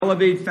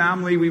Elevate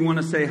family, we want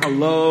to say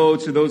hello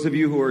to those of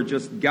you who are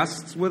just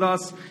guests with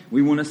us.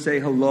 We want to say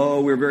hello.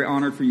 We're very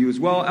honored for you as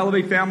well.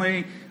 Elevate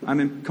family,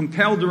 I'm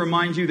compelled to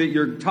remind you that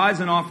your tithes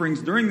and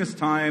offerings during this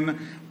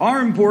time are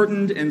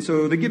important, and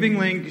so the giving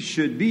link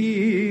should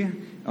be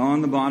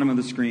on the bottom of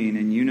the screen,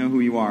 and you know who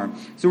you are.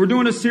 So we're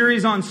doing a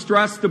series on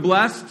stress to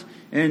blessed,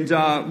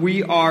 and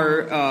we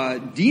are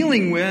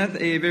dealing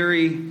with a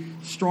very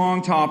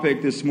strong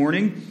topic this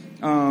morning.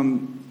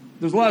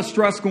 There's a lot of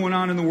stress going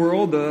on in the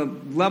world. The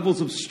levels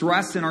of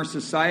stress in our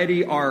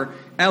society are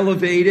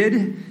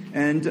elevated.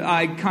 And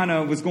I kind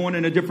of was going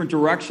in a different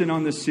direction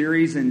on this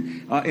series.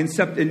 And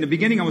in the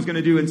beginning, I was going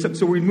to do,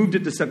 so we moved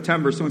it to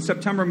September. So in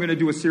September, I'm going to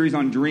do a series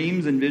on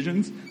dreams and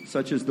visions,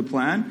 such as the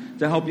plan,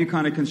 to help you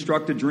kind of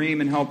construct a dream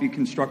and help you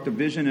construct a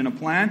vision and a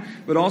plan,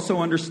 but also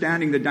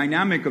understanding the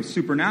dynamic of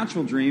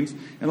supernatural dreams.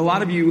 And a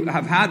lot of you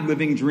have had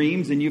living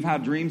dreams, and you've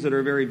had dreams that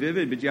are very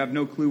vivid, but you have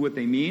no clue what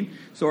they mean.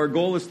 So our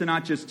goal is to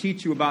not just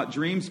teach you about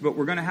dreams, but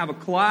we're going to have a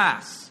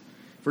class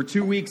for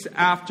 2 weeks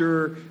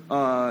after,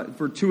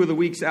 for 2 of the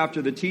weeks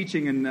after the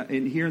teaching,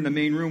 and here in the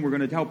main room, we're going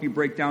to help you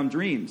break down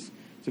dreams.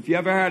 So if you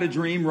ever had a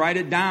dream, write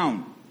it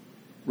down.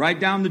 Write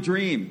down the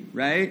dream,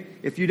 right?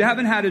 If you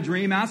haven't had a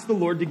dream, ask the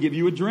Lord to give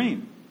you a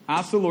dream.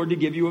 Ask the Lord to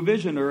give you a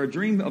vision or a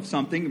dream of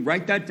something.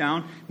 Write that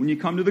down. When you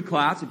come to the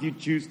class, if you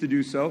choose to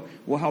do so,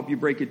 we'll help you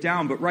break it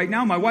down. But right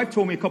now, my wife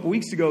told me a couple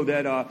weeks ago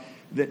that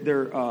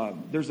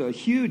there's a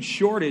huge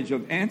shortage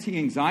of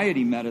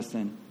anti-anxiety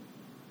medicine.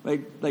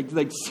 Like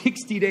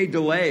 60-day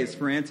delays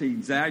for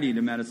anti-anxiety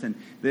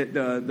medicine.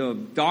 The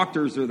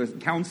doctors or the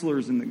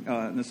counselors and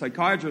the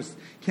psychiatrists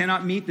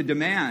cannot meet the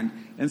demand.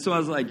 And so I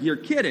was like, you're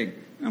kidding.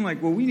 And I'm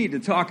like, well, we need to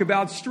talk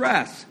about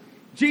stress.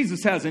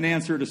 Jesus has an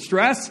answer to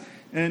stress.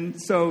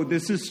 And so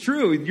this is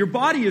true. Your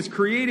body is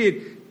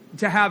created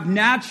to have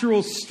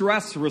natural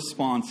stress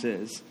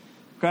responses.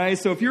 Okay,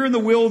 so if you're in the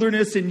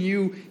wilderness and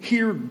you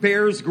hear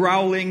bears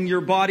growling,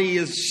 your body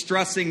is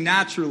stressing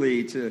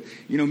naturally to,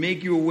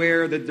 make you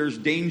aware that there's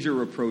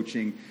danger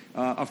approaching.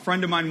 A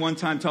friend of mine one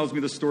time tells me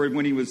the story of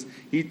when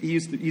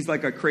he's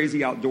like a crazy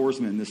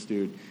outdoorsman, this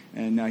dude.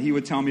 And he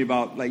would tell me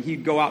about,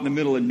 he'd go out in the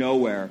middle of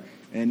nowhere.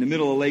 In the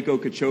middle of Lake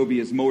Okeechobee,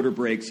 his motor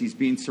breaks. He's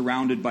being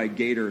surrounded by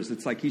gators.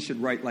 It's like he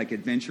should write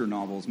adventure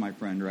novels, my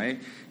friend,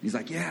 right? He's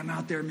like, yeah, I'm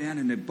out there, man,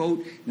 in the boat,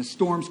 and the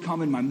storm's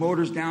coming, my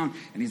motor's down.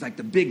 And he's like,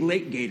 the big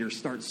lake gators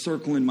start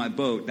circling my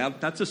boat.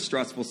 That's a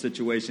stressful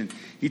situation.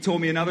 He told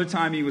me another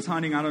time he was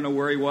hunting. I don't know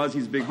where he was.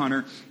 He's a big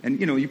hunter. And,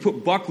 you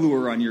put buck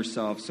lure on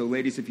yourself. So,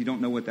 ladies, if you don't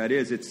know what that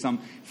is, it's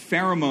some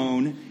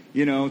pheromone,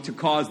 to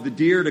cause the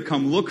deer to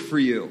come look for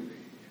you.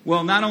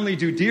 Well, not only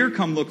do deer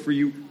come look for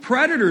you,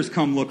 predators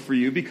come look for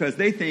you because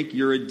they think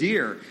you're a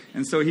deer.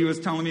 And so he was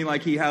telling me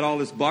he had all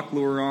this buck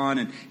lure on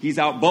and he's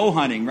out bow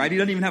hunting, right? He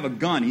doesn't even have a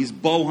gun. He's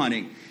bow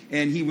hunting.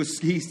 And he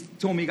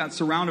told me he got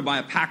surrounded by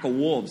a pack of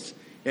wolves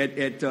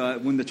at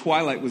when the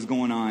twilight was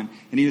going on.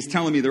 And he was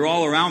telling me they're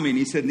all around me. And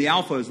he said, and the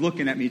alpha is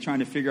looking at me trying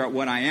to figure out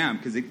what I am.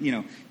 Because,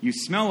 you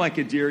smell like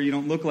a deer. You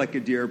don't look like a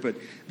deer. But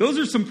those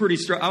are some pretty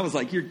I was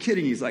like, you're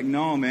kidding. He's like,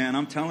 no, man,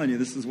 I'm telling you,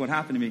 this is what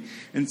happened to me.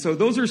 And so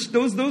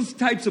those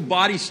types of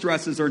body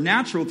stresses are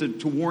natural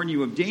to warn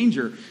you of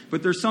danger.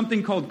 But there's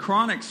something called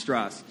chronic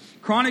stress.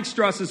 Chronic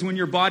stress is when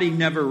your body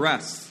never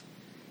rests.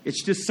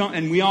 It's just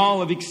and we all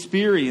have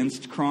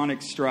experienced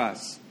chronic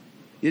stress.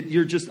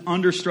 You're just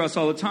under stress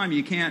all the time.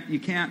 You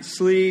can't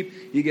sleep.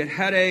 You get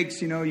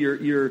headaches.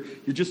 You're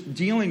just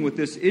dealing with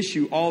this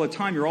issue all the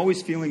time. You're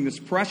always feeling this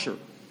pressure.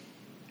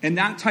 And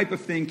that type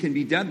of thing can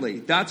be deadly.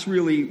 That's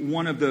really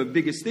one of the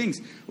biggest things.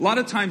 A lot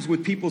of times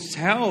with people's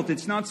health,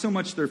 it's not so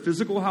much their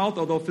physical health,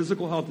 although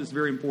physical health is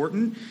very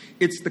important.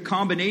 It's the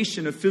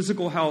combination of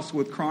physical health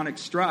with chronic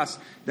stress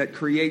that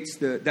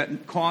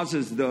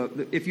causes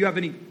if you have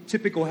any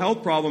typical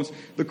health problems,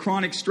 the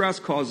chronic stress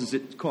causes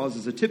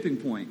a tipping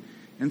point.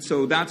 And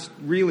so that's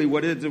really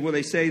what it is. Where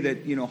they say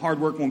that, hard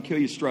work won't kill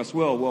you, stress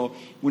will. Well,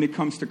 when it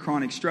comes to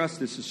chronic stress,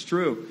 this is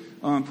true.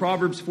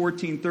 Proverbs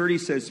 14:30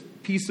 says,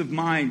 peace of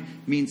mind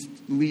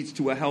leads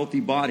to a healthy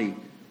body,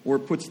 or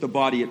puts the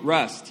body at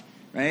rest,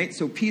 right?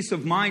 So peace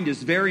of mind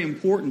is very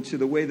important to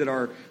the way that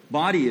our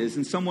body is.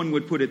 And someone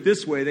would put it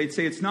this way. They'd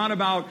say it's not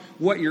about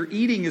what you're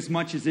eating as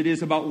much as it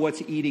is about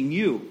what's eating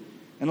you.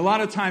 And a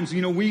lot of times,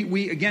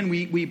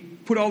 we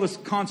put all this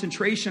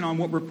concentration on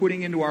what we're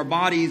putting into our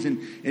bodies,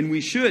 and we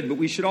should. But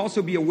we should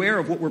also be aware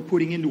of what we're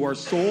putting into our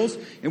souls.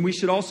 And we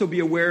should also be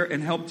aware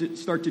and help to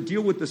start to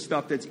deal with the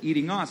stuff that's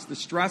eating us, the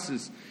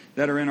stresses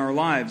that are in our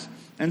lives.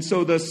 And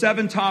so the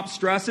 7 top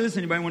stresses,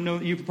 anybody want to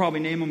know? You could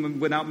probably name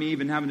them without me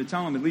even having to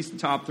tell them, at least the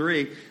top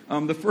 3.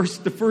 The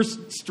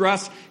first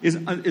stress is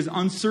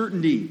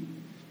uncertainty.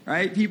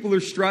 Right? People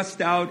are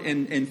stressed out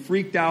and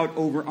freaked out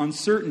over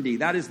uncertainty.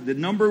 That is the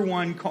number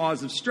one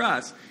cause of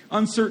stress.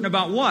 Uncertain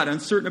about what?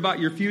 Uncertain about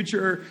your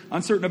future.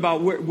 Uncertain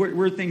about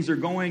where things are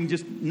going.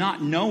 Just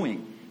not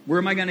knowing. Where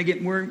am I going to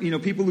get more?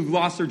 People who've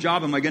lost their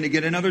job. Am I going to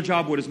get another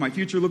job? What does my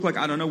future look like?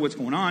 I don't know what's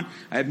going on.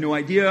 I have no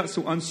idea.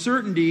 So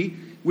uncertainty,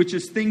 which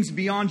is things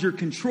beyond your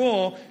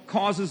control,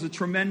 causes a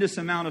tremendous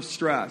amount of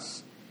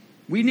stress.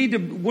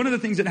 One of the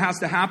things that has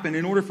to happen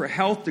in order for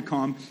health to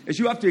come is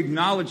you have to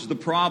acknowledge the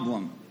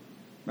problem,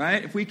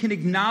 right? If we can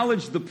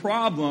acknowledge the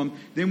problem,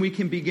 then we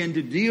can begin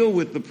to deal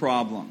with the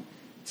problem.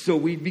 So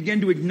we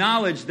begin to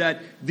acknowledge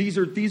that these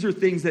are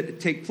things that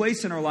take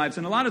place in our lives.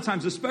 And a lot of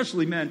times,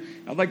 especially men,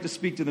 I'd like to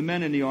speak to the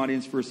men in the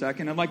audience for a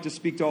second. I'd like to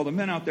speak to all the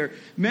men out there.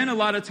 Men a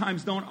lot of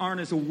times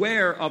aren't as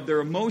aware of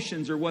their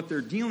emotions or what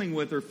they're dealing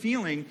with or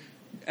feeling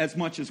as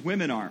much as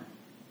women are.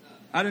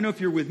 I don't know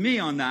if you're with me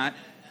on that.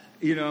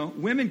 You know,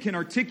 women can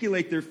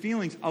articulate their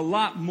feelings a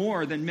lot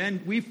more than men.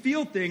 We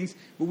feel things,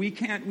 but we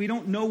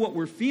don't know what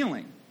we're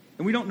feeling.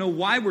 And we don't know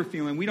why we're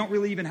feeling. We don't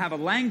really even have a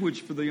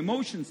language for the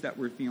emotions that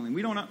we're feeling.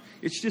 We don't know.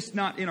 It's just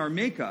not in our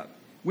makeup.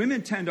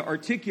 Women tend to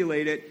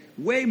articulate it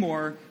way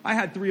more. I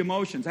had 3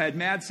 emotions. I had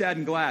mad, sad,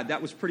 and glad.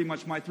 That was pretty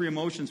much my 3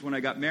 emotions when I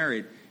got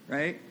married,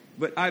 right?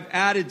 But I've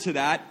added to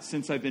that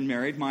since I've been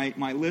married.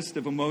 My list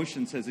of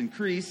emotions has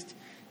increased,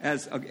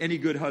 as any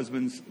good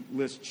husband's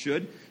list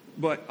should.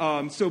 But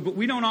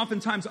we don't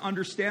oftentimes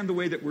understand the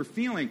way that we're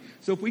feeling.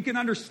 So if we can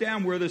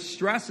understand where the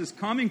stress is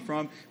coming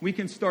from, we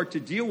can start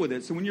to deal with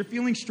it. So when you're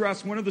feeling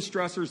stressed, one of the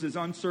stressors is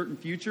uncertain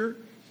future.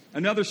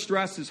 Another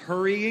stress is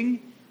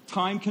hurrying,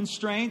 time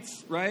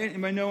constraints, right?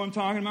 Anybody know what I'm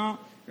talking about?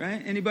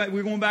 Right? Anybody?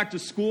 We're going back to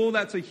school.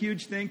 That's a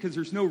huge thing because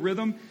there's no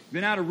rhythm.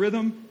 Been out of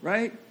rhythm,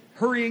 right?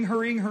 Hurrying.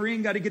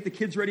 Got to get the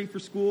kids ready for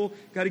school.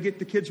 Got to get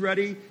the kids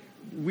ready.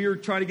 We were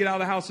trying to get out of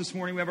the house this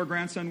morning. We have our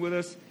grandson with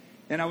us.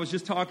 And I was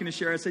just talking to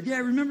Sherry. I said, yeah,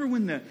 remember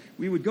when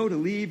we would go to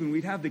leave and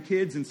we'd have the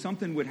kids and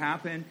something would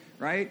happen,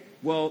 right?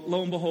 Well,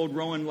 lo and behold,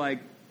 Rowan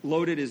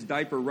loaded his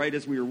diaper right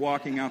as we were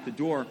walking out the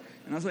door.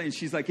 And I was like, and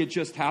she's like, it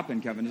just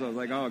happened, Kevin. So I was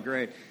like, oh,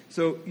 great.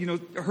 So,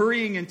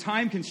 hurrying and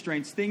time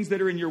constraints, things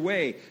that are in your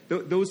way,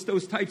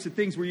 those types of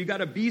things where you got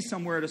to be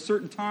somewhere at a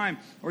certain time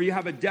or you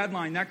have a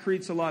deadline, that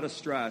creates a lot of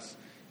stress.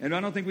 And I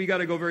don't think we got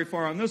to go very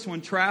far on this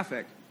one,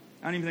 traffic.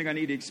 I don't even think I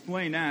need to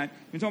explain that.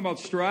 You're talking about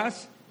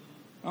stress?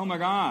 Oh, my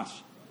gosh.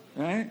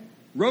 Right?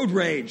 Road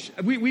rage.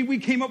 We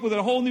came up with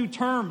a whole new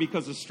term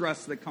because of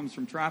stress that comes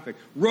from traffic.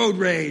 Road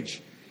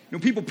rage.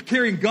 People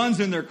carrying guns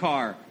in their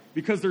car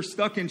because they're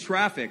stuck in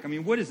traffic. I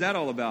mean, what is that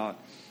all about?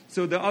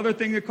 So the other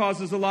thing that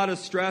causes a lot of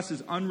stress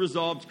is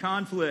unresolved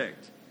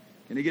conflict.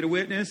 Can I get a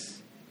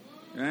witness?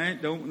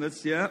 Right?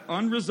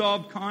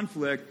 Unresolved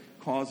conflict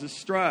causes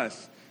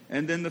stress.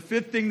 And then the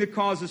 5th thing that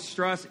causes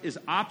stress is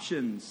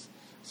options.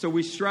 So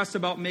we stress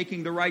about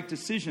making the right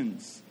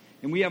decisions.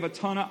 And we have a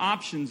ton of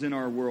options in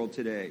our world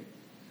today.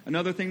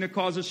 Another thing that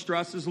causes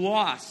stress is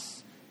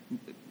loss.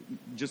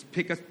 Just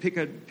pick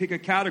a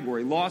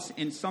category. Loss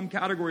in some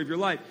category of your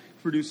life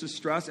produces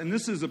stress. And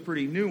this is a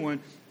pretty new one.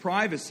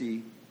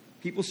 Privacy.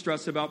 People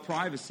stress about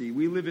privacy.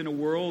 We live in a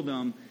world,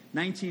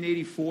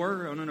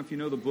 1984, I don't know if you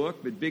know the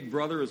book, but Big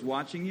Brother is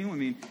watching you. I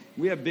mean,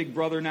 we have Big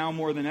Brother now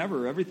more than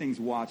ever. Everything's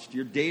watched.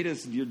 Your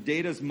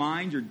data's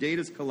mined. Your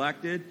data's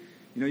collected.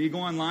 You go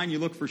online, you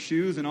look for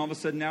shoes, and all of a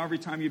sudden now every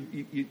time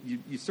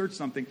you search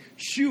something,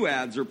 shoe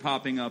ads are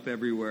popping up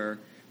everywhere.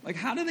 Like,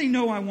 how do they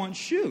know I want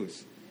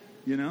shoes?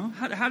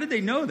 How did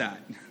they know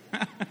that?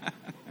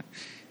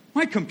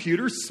 My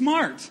computer's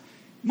smart.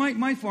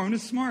 My phone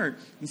is smart.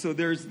 And so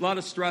there's a lot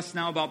of stress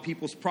now about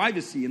people's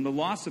privacy and the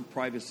loss of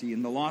privacy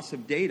and the loss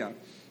of data.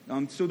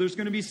 So there's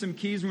going to be some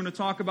keys. We're going to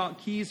talk about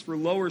keys for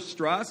lower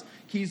stress,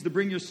 keys to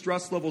bring your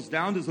stress levels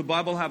down. Does the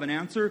Bible have an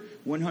answer?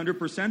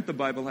 100% the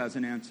Bible has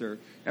an answer.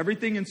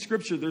 Everything in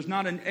Scripture, there's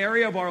not an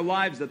area of our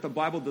lives that the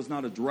Bible does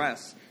not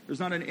address.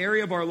 There's not an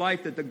area of our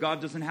life that God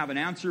doesn't have an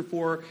answer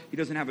for. He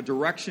doesn't have a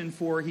direction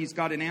for. He's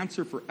got an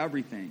answer for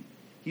everything.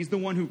 He's the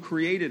one who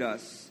created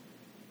us.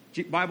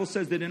 The Bible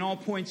says that in all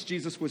points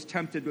Jesus was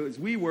tempted as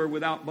we were,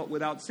 but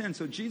without sin.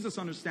 So Jesus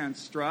understands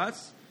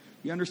stress.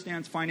 He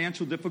understands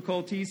financial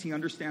difficulties. He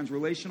understands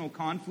relational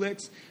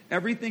conflicts.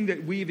 Everything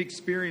that we've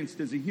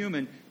experienced as a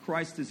human,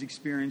 Christ has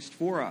experienced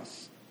for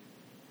us.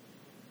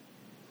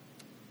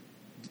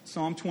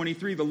 Psalm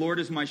 23, the Lord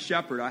is my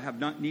shepherd. I have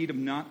not need of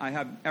not. I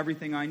have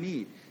everything I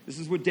need. This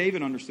is what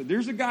David understood.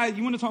 There's a guy,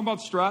 you want to talk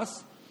about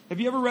stress? Have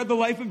you ever read the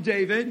life of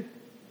David?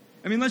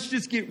 I mean, let's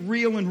just get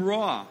real and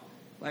raw.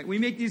 Like, we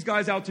make these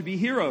guys out to be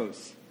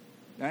heroes,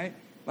 right?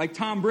 Like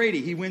Tom Brady,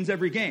 he wins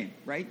every game,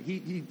 right?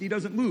 He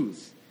doesn't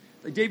lose.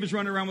 Like David's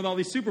running around with all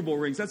these Super Bowl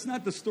rings. That's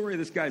not the story of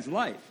this guy's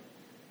life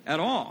at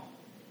all.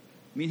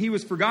 I mean, he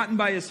was forgotten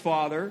by his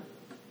father,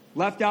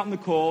 left out in the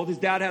cold. His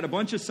dad had a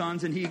bunch of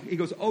sons, and he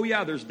goes, oh,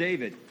 yeah, there's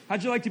David.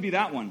 How'd you like to be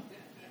that one?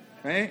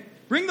 Right?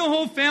 Bring the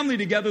whole family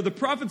together. The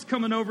prophet's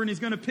coming over, and he's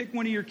going to pick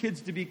one of your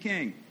kids to be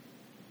king.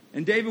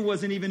 And David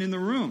wasn't even in the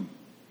room.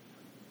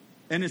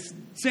 And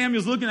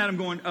Samuel's looking at him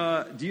going,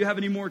 do you have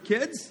any more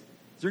kids? Is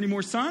there any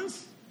more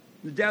sons?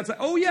 And the dad's like,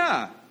 oh,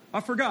 yeah,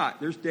 I forgot.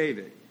 There's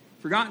David.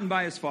 Forgotten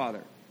by his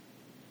father.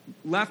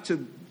 Left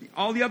to,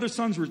 all the other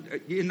sons were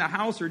in the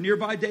house or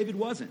nearby. David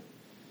wasn't.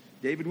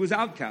 David was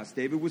outcast.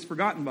 David was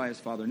forgotten by his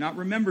father, not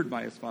remembered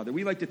by his father.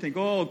 We like to think,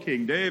 oh,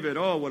 King David,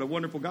 oh, what a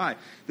wonderful guy.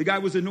 The guy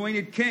was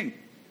anointed king.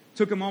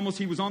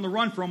 He was on the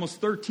run for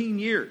almost 13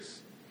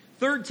 years.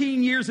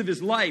 13 years of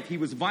his life, he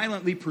was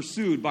violently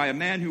pursued by a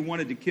man who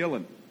wanted to kill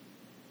him.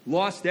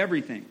 Lost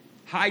everything.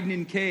 hiding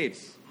in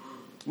caves.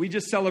 We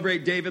just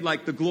celebrate David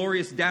like the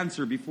glorious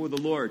dancer before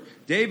the Lord.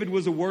 David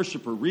was a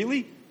worshiper.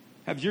 Really?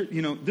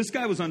 This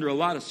guy was under a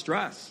lot of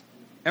stress.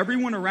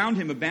 Everyone around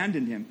him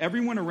abandoned him.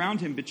 Everyone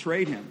around him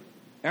betrayed him.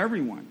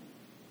 Everyone.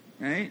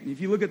 Right? If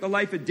you look at the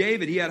life of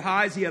David, he had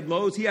highs, he had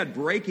lows, he had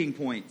breaking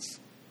points.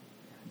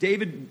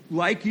 David,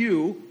 like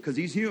you, because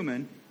he's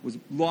human,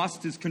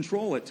 lost his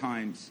control at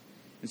times.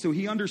 And so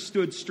he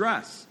understood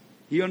stress.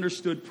 He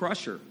understood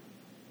pressure.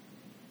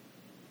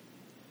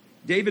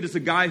 David is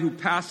a guy who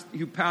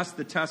passed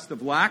the test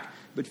of lack,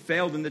 but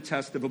failed in the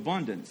test of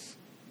abundance.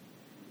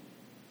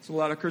 So a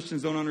lot of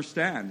Christians don't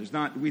understand.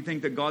 We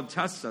think that God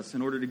tests us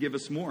in order to give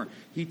us more.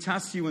 He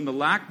tests you in the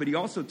lack, but he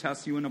also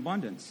tests you in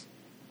abundance.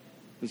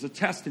 There's a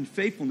test in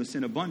faithfulness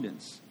in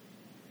abundance.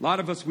 A lot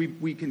of us,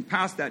 we can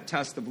pass that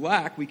test of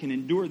lack. We can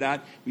endure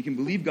that. We can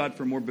believe God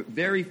for more, but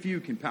very few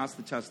can pass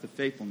the test of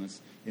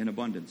faithfulness in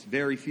abundance.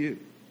 Very few.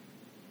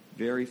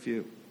 Very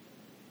few.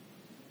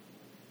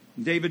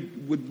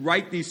 David would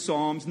write these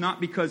psalms not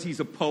because he's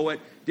a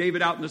poet.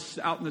 David out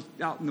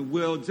in the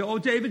woods. Oh,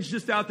 David's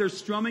just out there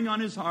strumming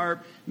on his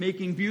harp,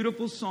 making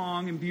beautiful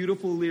song and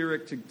beautiful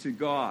lyric to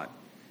God.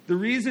 The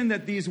reason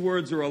that these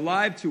words are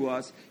alive to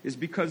us is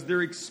because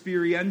they're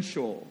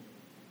experiential.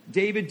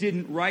 David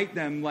didn't write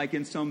them like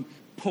in some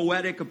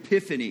poetic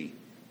epiphany.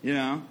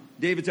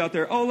 David's out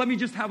there. Oh, let me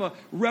just have a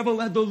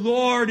revelation. The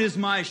Lord is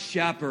my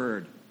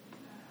shepherd.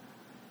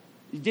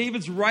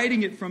 David's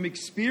writing it from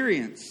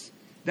experience.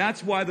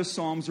 That's why the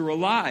Psalms are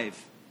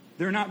alive.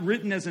 They're not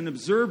written as an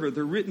observer.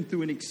 They're written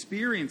through an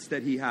experience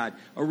that he had,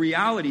 a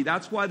reality.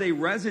 That's why they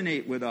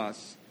resonate with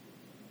us.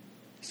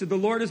 He said, the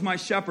Lord is my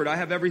shepherd. I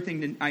have everything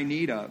that I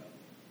need of.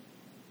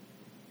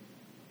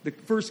 The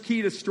first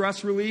key to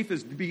stress relief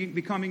is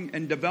becoming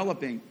and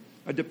developing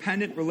a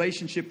dependent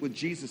relationship with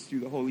Jesus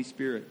through the Holy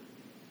Spirit.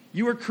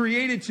 You are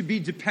created to be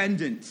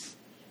dependent.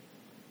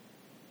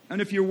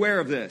 And if you're aware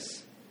of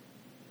this,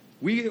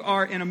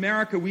 in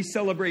America, we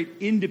celebrate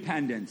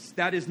independence.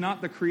 That is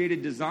not the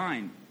created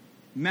design.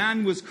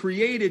 Man was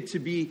created to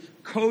be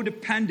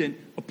codependent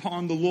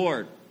upon the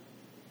Lord.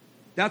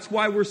 That's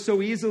why we're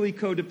so easily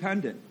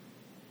codependent.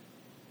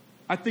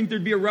 I think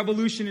there'd be a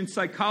revolution in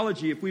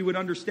psychology if we would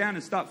understand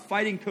and stop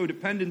fighting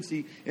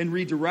codependency and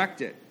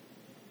redirect it.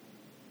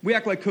 We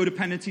act like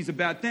codependency is a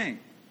bad thing.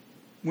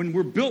 When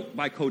we're built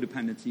by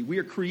codependency, we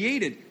are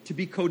created to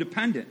be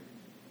codependent.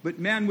 But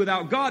man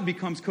without God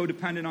becomes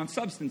codependent on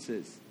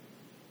substances,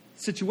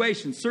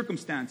 situations,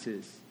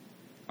 circumstances.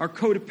 Our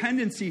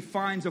codependency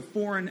finds a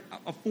foreign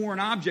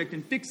object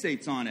and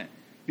fixates on it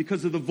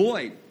because of the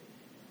void.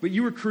 But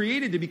you were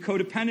created to be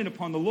codependent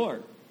upon the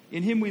Lord.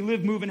 In him we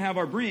live, move, and have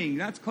our being.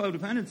 That's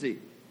codependency.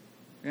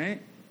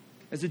 Right?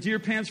 As the deer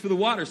pants for the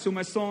water, so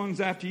my soul longs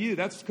after you.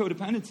 That's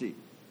codependency.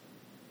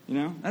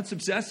 That's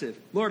obsessive.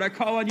 Lord, I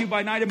call on you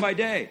by night and by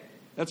day.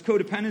 That's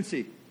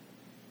codependency.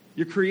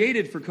 You're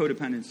created for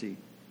codependency.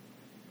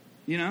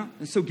 And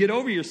so get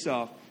over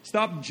yourself.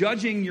 Stop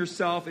judging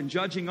yourself and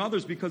judging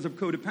others because of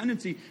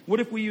codependency. What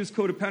if we use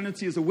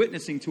codependency as a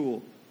witnessing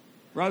tool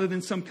rather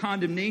than some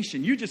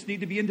condemnation? You just need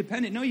to be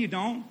independent. No, you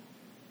don't.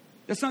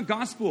 That's not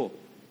gospel.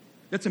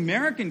 That's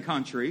American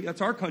country.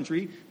 That's our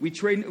country. We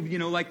trade,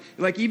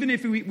 like even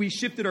if we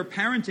shifted our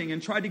parenting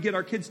and tried to get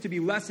our kids to be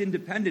less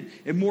independent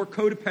and more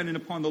codependent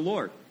upon the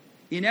Lord.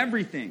 In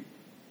everything,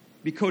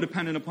 be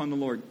codependent upon the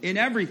Lord. In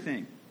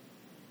everything.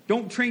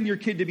 Don't train your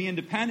kid to be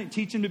independent.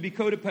 Teach him to be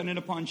codependent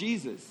upon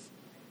Jesus.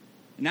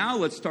 Now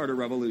let's start a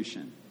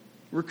revolution.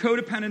 We're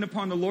codependent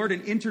upon the Lord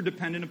and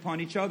interdependent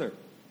upon each other.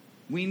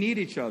 We need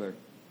each other.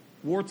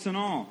 Warts and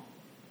all.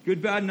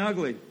 Good, bad, and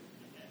ugly.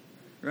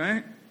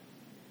 Right?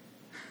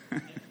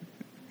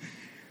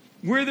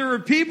 Where there are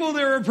people,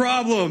 there are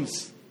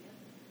problems.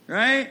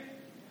 Right?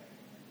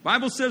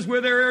 Bible says where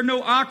there are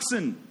no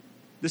oxen,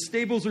 the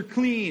stables are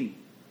clean,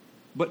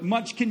 but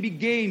much can be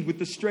gained with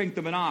the strength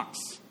of an ox.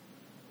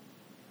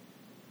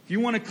 If you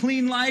want a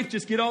clean life,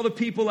 just get all the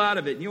people out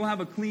of it. You'll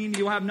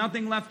have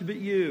nothing left but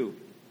you.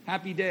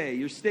 Happy day.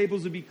 Your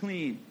stables will be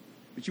clean.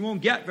 But you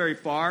won't get very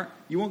far.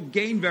 You won't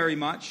gain very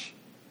much.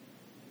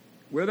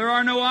 Where there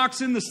are no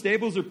oxen, the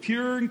stables are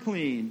pure and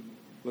clean.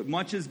 But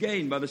much is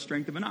gained by the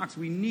strength of an ox.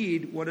 We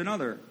need one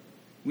another.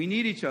 We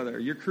need each other.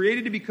 You're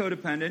created to be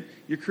codependent.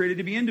 You're created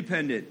to be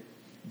independent.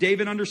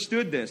 David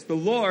understood this. The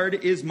Lord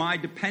is my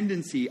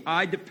dependency.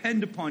 I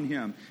depend upon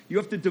him. You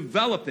have to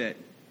develop it.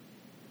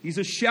 He's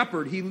a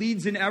shepherd. He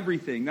leads in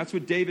everything. That's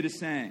what David is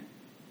saying.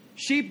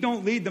 Sheep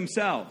don't lead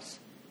themselves.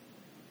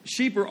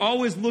 Sheep are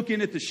always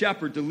looking at the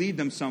shepherd to lead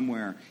them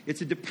somewhere.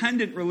 It's a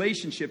dependent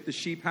relationship the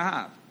sheep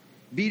have.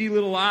 Beady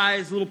little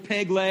eyes, little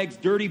peg legs,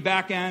 dirty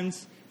back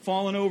ends,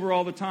 falling over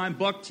all the time,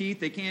 buck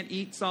teeth. They can't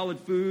eat solid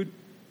food.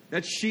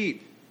 That's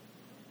sheep.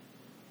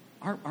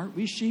 Aren't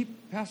we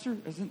sheep, Pastor?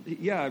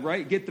 Yeah,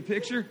 right? Get the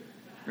picture?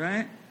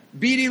 Right?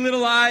 Beady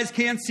little eyes,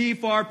 can't see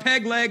far,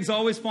 peg legs,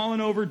 always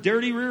falling over,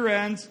 dirty rear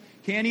ends,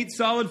 can't eat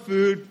solid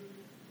food.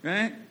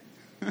 Right?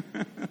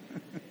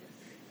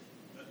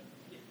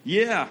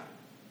 Yeah.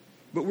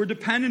 But we're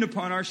dependent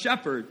upon our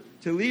shepherd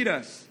to lead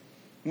us.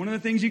 One of the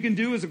things you can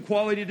do is a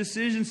quality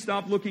decision,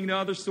 stop looking to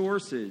other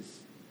sources.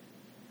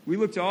 We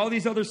look to all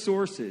these other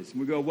sources,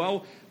 and we go,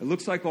 well, it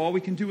looks like all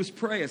we can do is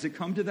pray. Has it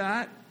come to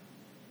that?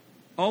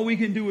 All we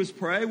can do is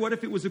pray? What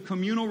if it was a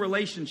communal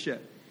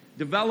relationship?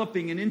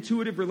 Developing an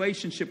intuitive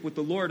relationship with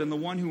the Lord and the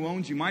one who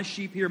owns you. My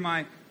sheep hear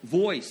my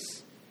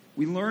voice.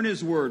 We learn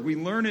His word. We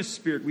learn His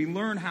Spirit. We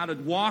learn how to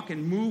walk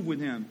and move with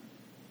Him.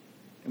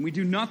 And we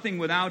do nothing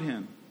without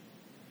Him.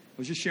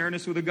 I was just sharing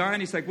this with a guy,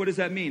 and he's like, what does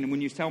that mean? And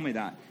when you tell me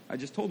that, I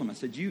just told him, I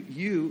said,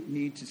 you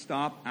need to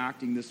stop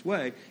acting this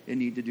way and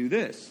need to do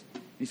this.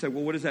 He said,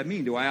 well, what does that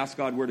mean? Do I ask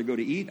God where to go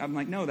to eat? I'm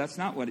like, no, that's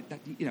not what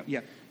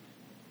it,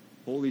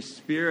 Holy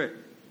Spirit,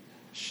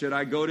 should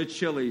I go to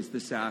Chili's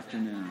this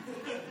afternoon?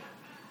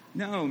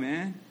 No,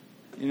 man.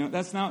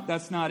 That's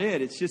not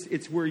it.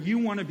 It's where you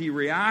want to be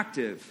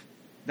reactive.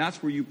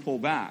 That's where you pull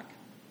back.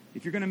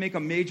 If you're going to make a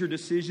major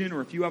decision,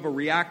 or if you have a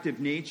reactive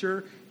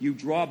nature, you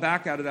draw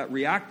back out of that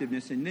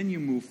reactiveness, and then you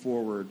move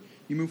forward.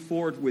 You move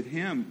forward with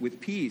Him, with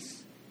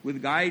peace,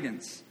 with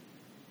guidance.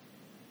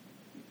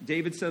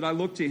 David said, I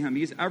look to Him.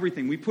 He's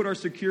everything. We put our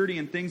security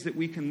in things that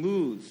we can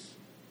lose.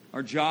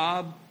 Our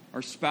job,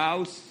 our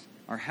spouse,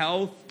 our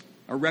health,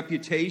 our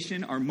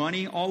reputation, our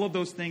money, all of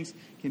those things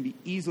can be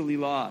easily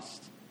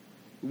lost.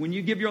 When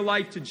you give your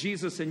life to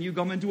Jesus and you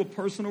go into a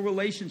personal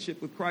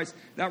relationship with Christ,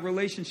 that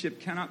relationship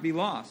cannot be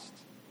lost.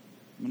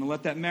 I'm going to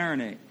let that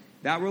marinate.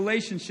 That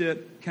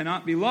relationship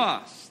cannot be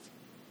lost.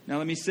 Now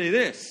let me say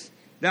this.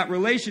 That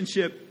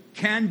relationship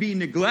can be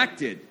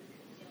neglected.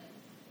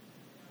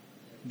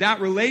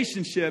 That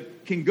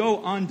relationship can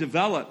go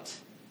undeveloped,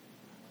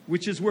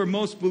 which is where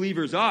most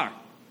believers are.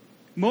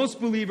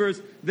 Most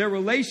believers, their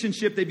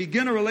relationship, they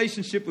begin a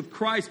relationship with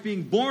Christ,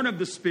 being born of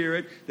the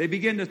Spirit. They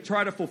begin to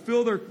try to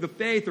fulfill the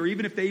faith, or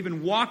even if they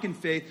even walk in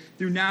faith,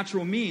 through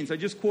natural means. I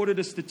just quoted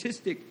a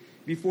statistic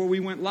before we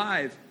went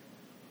live.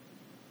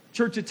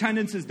 Church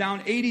attendance is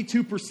down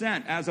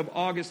 82% as of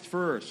August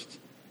 1st.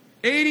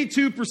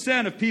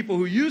 82% of people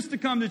who used to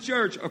come to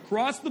church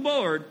across the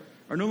board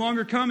are no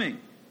longer coming.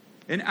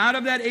 And out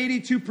of that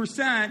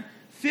 82%,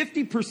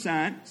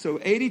 50%, so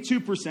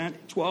 82%,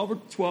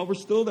 12 are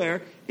still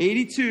there.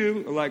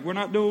 82 are like, we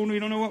don't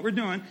know what we're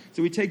doing.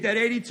 So we take that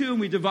 82 and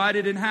we divide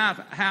it in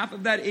half. Half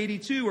of that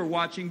 82 are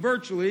watching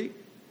virtually.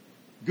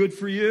 Good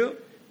for you.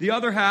 The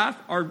other half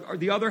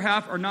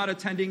are not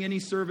attending any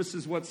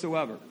services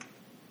whatsoever.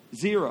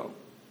 0.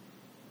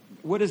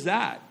 What is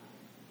that?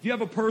 If you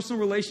have a personal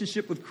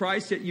relationship with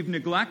Christ, yet you've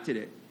neglected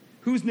it.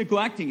 Who's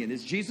neglecting it?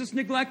 Is Jesus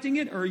neglecting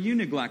it, or are you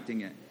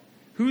neglecting it?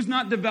 Who's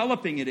not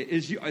developing it?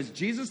 Is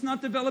Jesus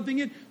not developing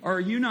it, or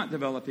are you not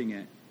developing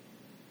it?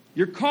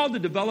 You're called to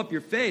develop your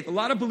faith. A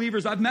lot of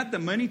believers, I've met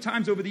them many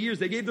times over the years.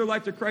 They gave their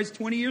life to Christ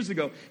 20 years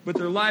ago, but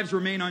their lives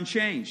remain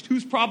unchanged.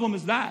 Whose problem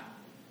is that?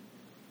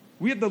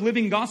 We have the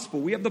living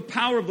gospel. We have the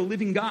power of the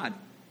living God.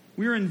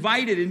 We are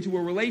invited into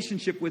a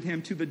relationship with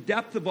Him to the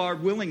depth of our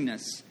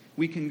willingness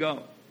we can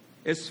go.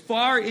 As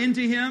far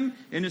into Him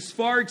and as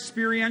far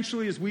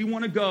experientially as we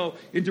want to go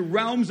into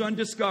realms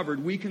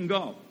undiscovered, we can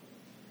go.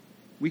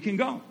 We can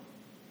go.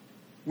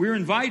 We're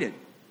invited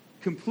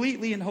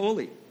completely and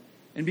wholly.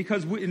 And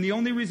and the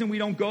only reason we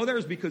don't go there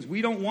is because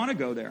we don't want to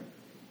go there.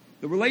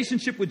 The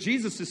relationship with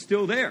Jesus is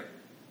still there.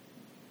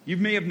 You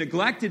may have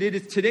neglected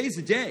it. Today's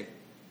the day.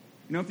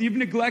 If you've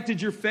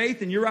neglected your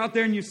faith and you're out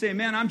there and you say,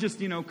 man, I'm just,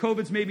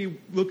 COVID's made me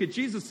look at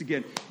Jesus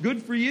again.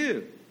 Good for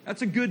you.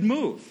 That's a good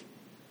move.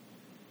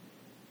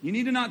 You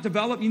need to not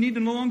develop. You need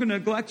to no longer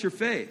neglect your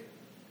faith.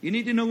 You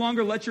need to no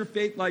longer let your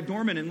faith lie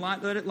dormant and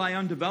let it lie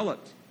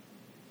undeveloped.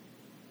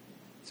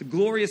 It's a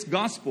glorious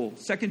gospel.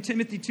 2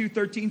 Timothy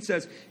 2:13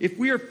 says, if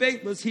we are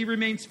faithless, He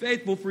remains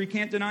faithful, for He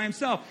can't deny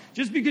Himself.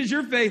 Just because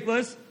you're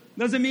faithless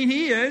doesn't mean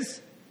He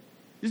is.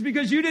 Just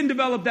because you didn't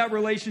develop that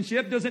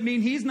relationship doesn't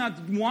mean He's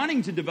not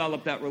wanting to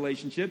develop that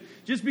relationship.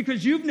 Just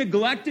because you've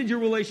neglected your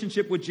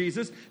relationship with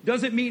Jesus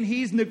doesn't mean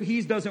He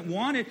doesn't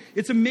want it.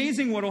 It's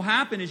amazing what will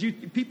happen is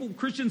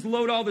Christians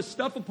load all this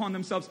stuff upon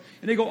themselves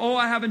and they go, oh,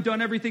 I haven't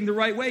done everything the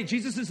right way.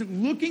 Jesus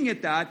isn't looking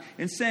at that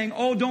and saying,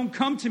 oh, don't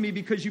come to me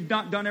because you've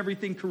not done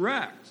everything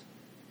correct.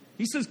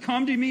 He says,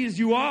 come to me as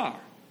you are.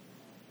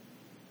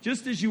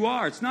 Just as you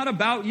are. It's not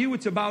about you,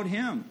 it's about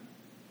Him.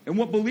 And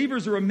what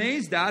believers are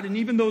amazed at, and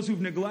even those who've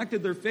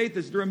neglected their faith,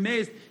 is they're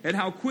amazed at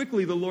how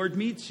quickly the Lord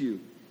meets you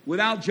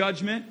without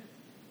judgment.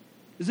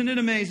 Isn't it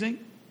amazing?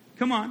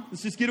 Come on,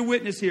 let's just get a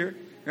witness here,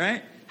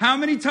 right? How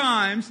many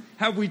times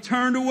have we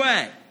turned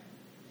away?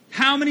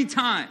 How many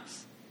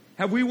times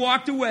have we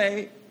walked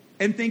away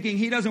and thinking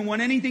He doesn't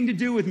want anything to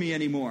do with me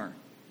anymore?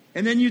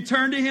 And then you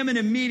turn to Him and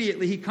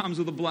immediately He comes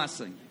with a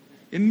blessing.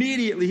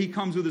 Immediately He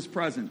comes with His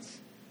presence.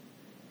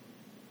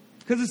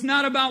 Because it's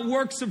not about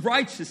works of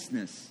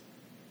righteousness.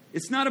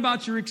 It's not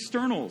about your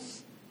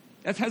externals.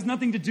 That has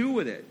nothing to do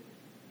with it.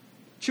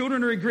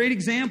 Children are a great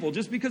example.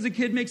 Just because a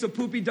kid makes a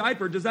poopy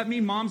diaper, does that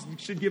mean moms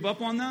should give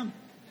up on them?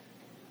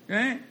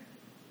 Right?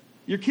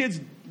 Your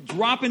kid's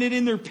dropping it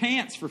in their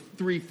pants for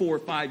 3, 4,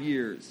 5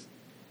 years.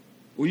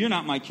 Well, you're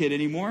not my kid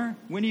anymore.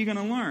 When are you going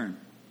to learn?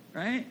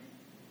 Right?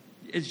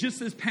 It's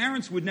just as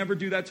parents would never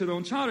do that to their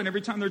own child, and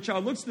every time their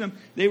child looks to them,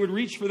 they would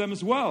reach for them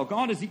as well.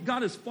 God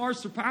is far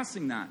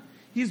surpassing that.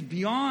 He's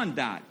beyond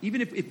that.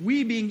 Even if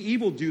we, being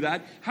evil, do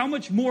that, how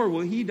much more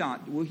will He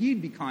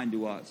be kind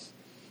to us?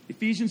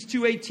 Ephesians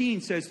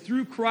 2:18 says,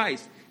 through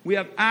Christ we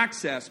have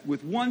access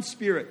with one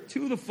Spirit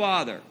to the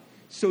Father.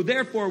 So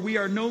therefore we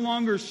are no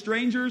longer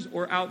strangers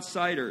or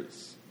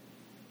outsiders.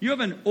 You have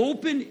an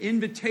open,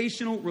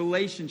 invitational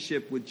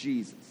relationship with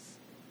Jesus.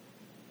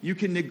 You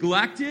can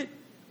neglect it,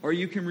 or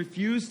you can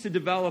refuse to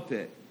develop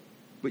it.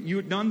 But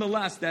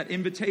nonetheless, that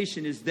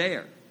invitation is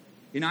there.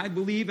 And I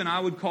believe, and I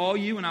would call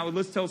you, and I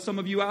would tell some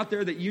of you out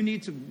there that you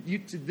need to,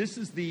 this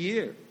is the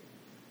year.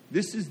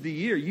 This is the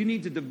year. You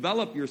need to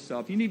develop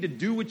yourself. You need to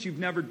do what you've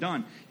never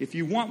done. If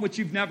you want what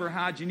you've never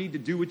had, you need to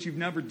do what you've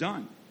never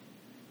done.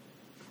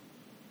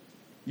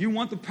 You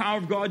want the power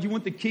of God, you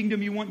want the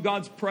kingdom, you want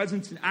God's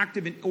presence and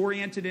active and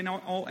oriented in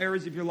all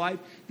areas of your life,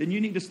 then you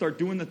need to start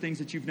doing the things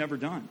that you've never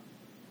done.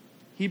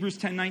 Hebrews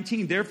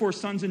 10:19, therefore,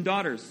 sons and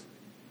daughters,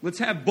 let's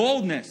have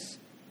boldness.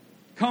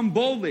 Come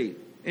boldly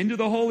into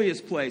the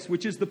holiest place,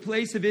 which is the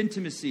place of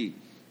intimacy,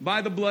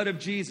 by the blood of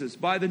Jesus,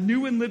 by the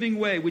new and living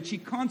way, which He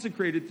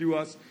consecrated through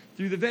us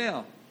through the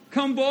veil.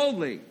 Come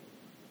boldly.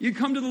 You can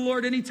come to the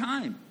Lord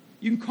anytime.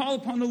 You can call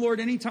upon the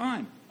Lord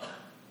anytime.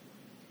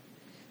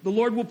 The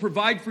Lord will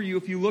provide for you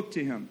if you look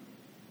to Him.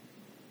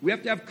 We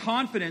have to have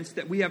confidence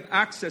that we have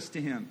access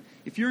to Him.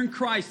 If you're in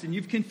Christ and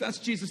you've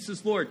confessed Jesus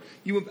as Lord,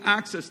 you have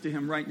access to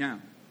Him right now.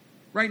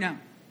 Right now.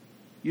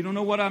 You don't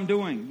know what I'm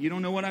doing. You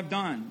don't know what I've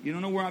done. You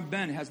don't know where I've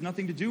been. It has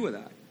nothing to do with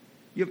that.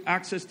 You have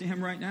access to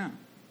Him right now.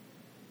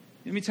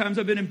 How many times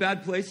I've been in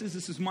bad places?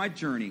 This is my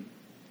journey.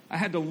 I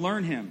had to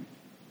learn Him.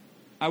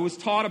 I was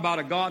taught about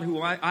a God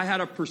who I had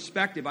a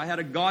perspective. I had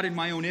a God in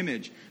my own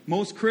image.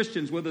 Most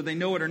Christians, whether they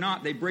know it or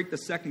not, they break the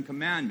second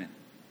commandment.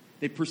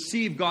 They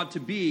perceive God to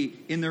be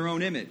in their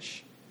own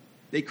image.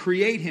 They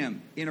create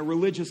Him in a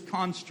religious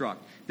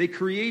construct. They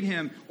create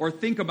Him or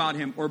think about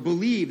Him or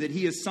believe that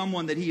He is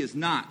someone that He is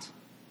not.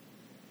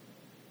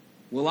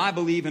 Well, I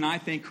believe and I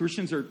think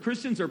Christians are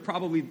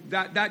probably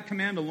that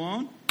command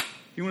alone.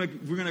 We're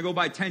going to go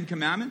by 10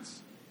 commandments.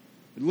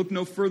 Look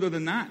no further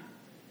than that.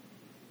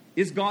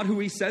 Is God who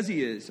He says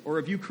He is, or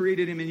have you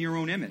created Him in your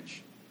own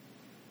image?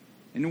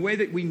 And the way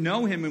that we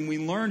know Him and we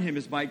learn Him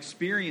is by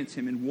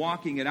experiencing Him and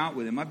walking it out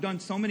with Him. I've done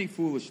so many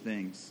foolish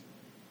things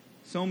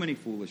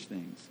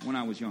when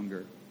I was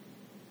younger.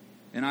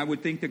 And I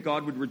would think that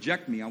God would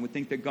reject me. I would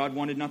think that God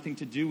wanted nothing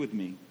to do with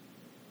me.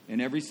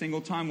 And every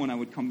single time when I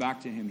would come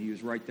back to Him, He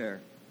was right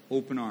there,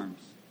 open arms.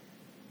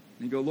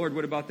 And you go, Lord,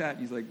 what about that? And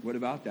He's like, what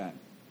about that?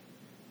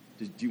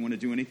 Do you want to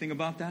do anything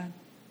about that?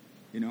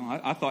 You know,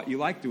 I thought you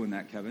liked doing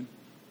that, Kevin.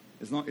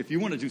 If you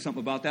want to do something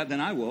about that,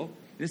 then I will.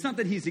 And it's not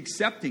that He's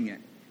accepting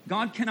it.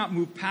 God cannot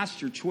move past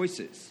your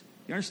choices.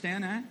 You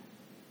understand that?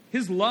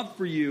 His love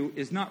for you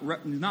is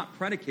not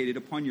predicated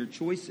upon your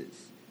choices.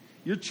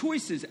 Your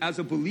choices as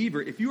a believer,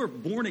 if you are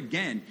born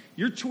again,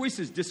 your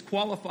choices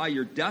disqualify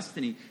your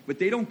destiny, but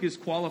they don't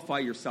disqualify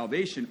your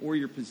salvation or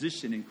your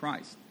position in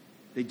Christ.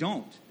 They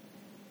don't.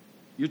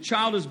 Your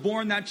child is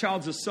born, that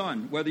child's a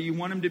son, whether you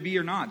want him to be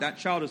or not. That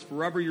child is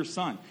forever your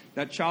son.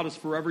 That child is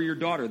forever your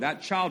daughter.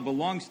 That child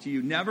belongs to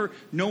you.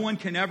 No one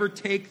can ever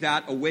take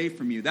that away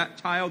from you. That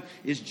child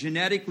is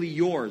genetically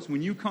yours.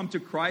 When you come to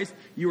Christ,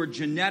 you are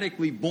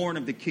genetically born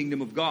of the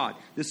kingdom of God.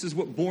 This is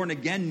what born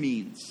again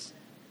means.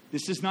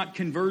 This is not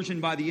conversion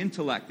by the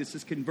intellect. This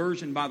is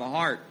conversion by the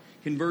heart.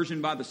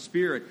 Conversion by the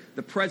Spirit.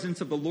 The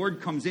presence of the Lord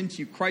comes into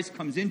you. Christ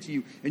comes into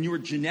you, and you are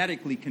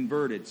genetically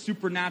converted.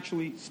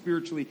 Supernaturally,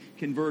 spiritually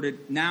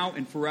converted, now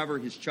and forever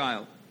His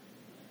child.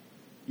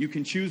 You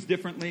can choose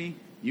differently.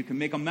 You can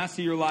make a mess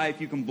of your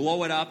life. You can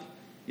blow it up,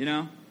 you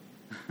know,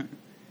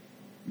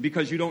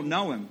 because you don't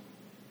know Him.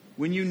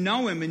 When you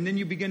know Him and then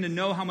you begin to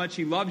know how much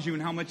He loves you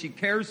and how much He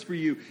cares for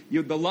you,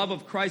 the love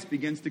of Christ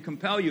begins to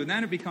compel you. And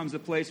then it becomes a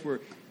place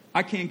where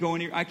I can't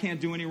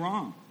do any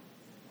wrong.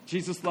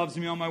 Jesus loves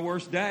me on my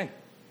worst day.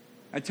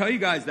 I tell you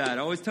guys that.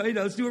 I always tell you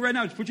that. Let's do it right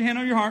now. Just put your hand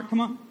on your heart.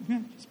 Come on.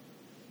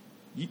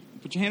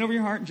 Put your hand over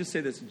your heart and just say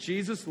this.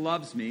 Jesus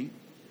loves me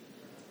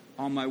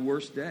on my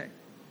worst day.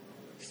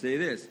 Say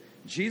this.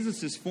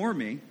 Jesus is for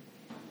me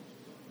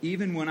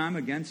even when I'm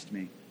against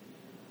me.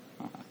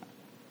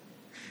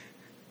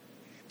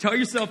 Tell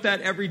yourself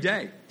that every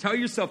day. Tell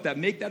yourself that.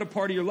 Make that a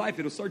part of your life.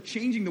 It'll start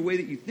changing the way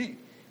that you think.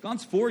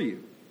 God's for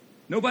you.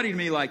 Nobody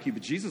may like you,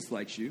 but Jesus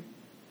likes you.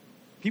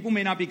 People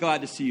may not be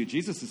glad to see you.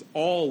 Jesus is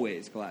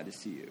always glad to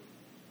see you.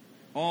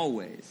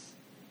 Always.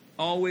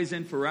 Always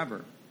and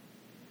forever.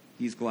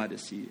 He's glad to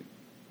see you.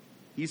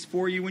 He's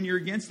for you when you're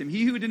against Him.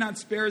 He who did not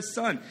spare His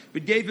Son,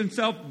 but gave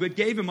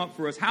Him up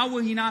for us, how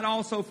will He not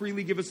also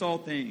freely give us all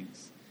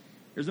things?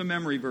 There's a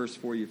memory verse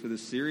for you for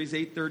this series,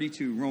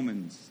 8:32,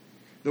 Romans.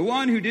 The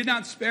one who did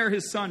not spare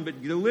His Son,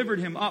 but delivered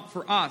Him up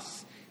for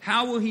us,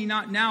 how will He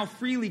not now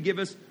freely give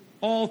us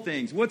all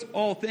things? What's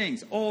all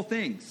things? All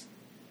things.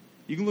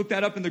 You can look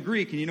that up in the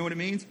Greek, and you know what it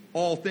means?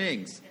 All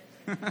things.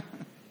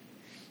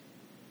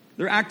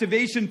 They're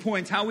activation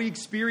points, how we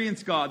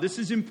experience God. This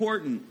is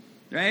important,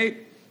 right?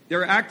 There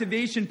are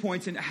activation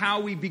points in how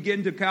we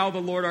begin to call the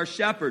Lord our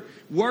shepherd.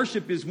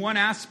 Worship is one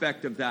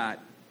aspect of that.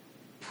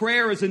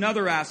 Prayer is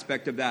another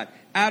aspect of that.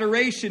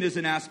 Adoration is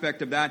an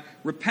aspect of that.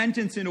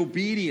 Repentance and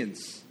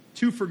obedience.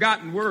 Two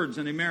forgotten words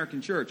in the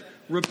American church.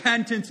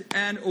 Repentance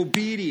and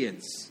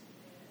obedience.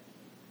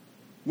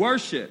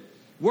 Worship.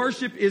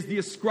 Worship is the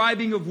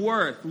ascribing of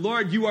worth.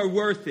 Lord, you are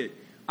worth it.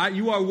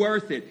 You are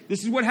worth it.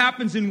 This is what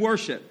happens in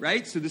worship,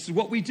 right? So this is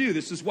what we do.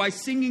 This is why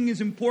singing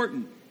is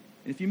important.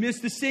 And if you miss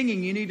the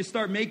singing, you need to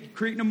start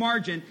creating a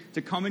margin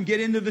to come and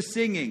get into the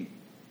singing.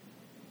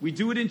 We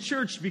do it in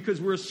church because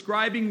we're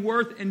ascribing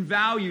worth and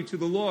value to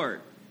the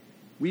Lord.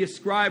 We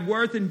ascribe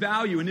worth and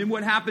value, and then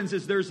what happens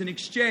is there's an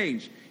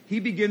exchange.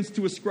 He begins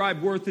to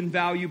ascribe worth and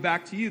value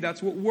back to you.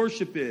 That's what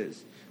worship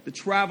is, the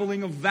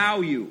traveling of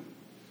value.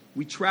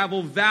 We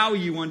travel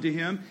value unto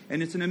him,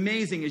 and it's an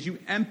amazing, as you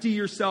empty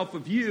yourself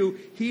of you,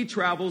 he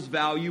travels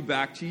value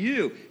back to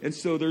you. And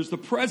so there's the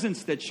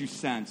presence that you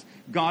sense.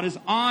 God is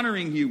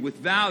honoring you with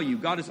value.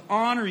 God is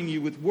honoring you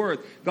with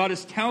worth. God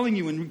is telling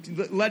you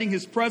and letting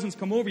his presence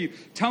come over you,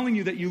 telling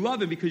you that you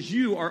love him because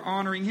you are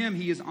honoring him.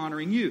 He is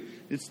honoring you.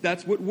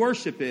 That's what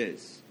worship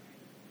is.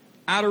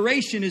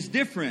 Adoration is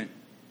different.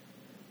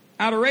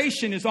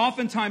 Adoration is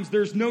oftentimes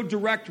there's no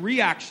direct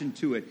reaction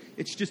to it.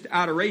 It's just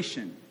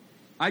adoration.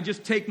 I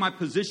just take my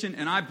position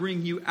and I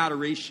bring you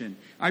adoration.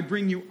 I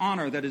bring you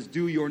honor that is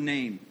due your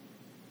name.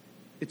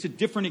 It's a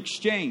different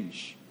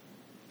exchange.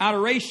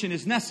 Adoration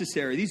is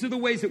necessary. These are the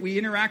ways that we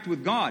interact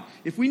with God.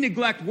 If we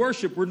neglect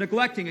worship, we're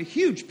neglecting a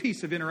huge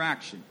piece of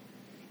interaction.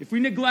 If we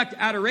neglect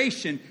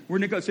adoration, we're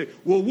neglecting.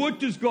 Well, what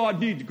does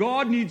God need?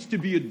 God needs to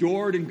be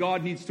adored and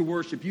God needs to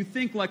worship. You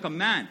think like a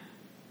man.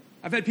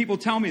 I've had people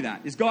tell me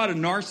that. Is God a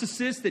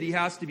narcissist that he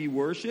has to be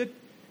worshipped?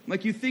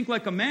 Like you think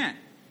like a man.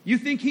 You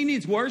think he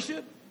needs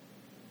worship?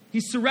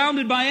 He's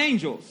surrounded by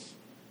angels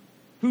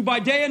who by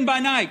day and by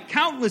night,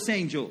 countless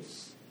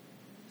angels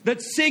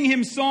that sing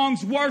him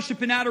songs,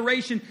 worship and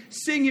adoration,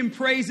 sing him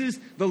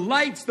praises. The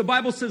lights, the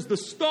Bible says the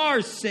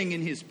stars sing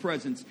in his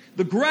presence.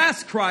 The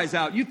grass cries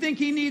out. You think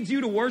he needs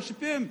you to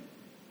worship him?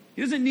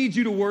 He doesn't need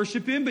you to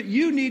worship him, but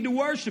you need to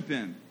worship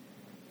him.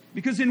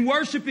 Because in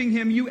worshiping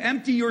him, you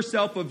empty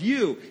yourself of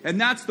you. And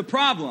that's the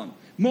problem.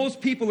 Most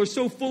people are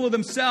so full of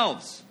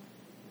themselves.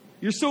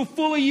 You're so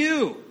full of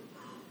you.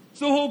 It's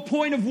the whole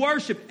point of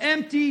worship.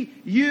 Empty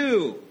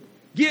you.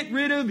 Get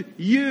rid of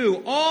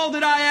you. All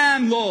that I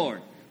am,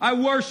 Lord. I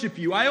worship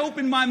you. I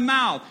open my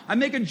mouth. I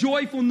make a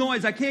joyful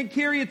noise. I can't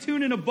carry a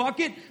tune in a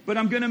bucket, but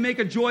I'm going to make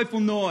a joyful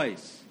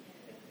noise.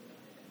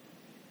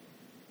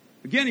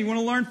 Again, you want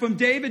to learn from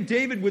David?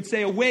 David would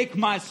say, awake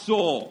my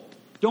soul.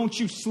 Don't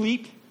you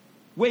sleep.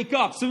 Wake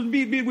up. So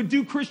it would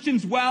do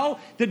Christians well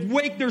that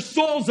wake their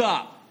souls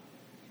up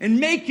and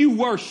make you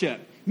worship.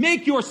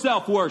 Make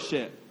yourself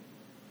worship.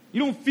 You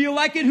don't feel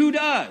like it? Who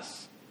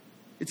does?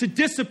 It's a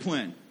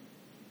discipline.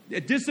 A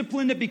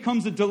discipline that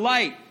becomes a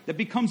delight, that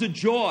becomes a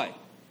joy.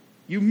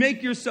 You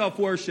make yourself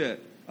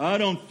worship. I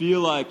don't feel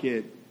like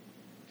it.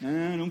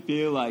 I don't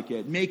feel like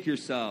it. Make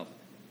yourself.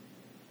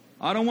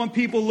 I don't want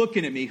people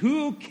looking at me.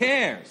 Who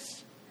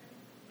cares?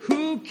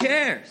 Who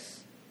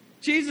cares?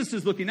 Jesus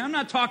is looking. I'm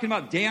not talking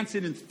about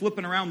dancing and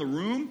flipping around the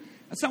room.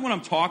 That's not what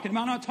I'm talking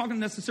about. I'm not talking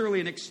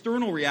necessarily an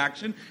external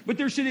reaction, but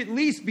there should at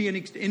least be an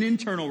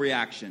internal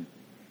reaction.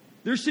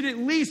 There should at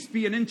least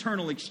be an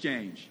internal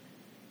exchange.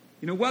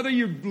 You know, whether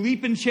you're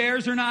leaping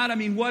chairs or not, I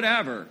mean,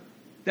 whatever.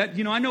 That,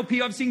 you know, I know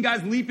people, I've seen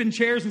guys leap in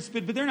chairs and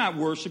spit, but they're not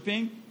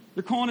worshiping.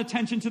 They're calling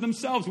attention to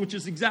themselves, which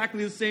is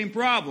exactly the same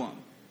problem.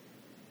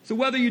 So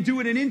whether you do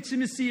it in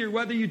intimacy or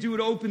whether you do it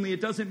openly, it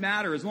doesn't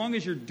matter as long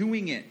as you're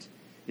doing it.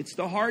 It's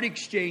the heart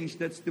exchange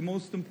that's the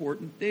most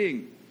important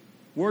thing.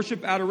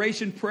 Worship,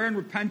 adoration, prayer, and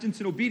repentance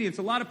and obedience.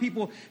 A lot of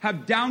people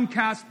have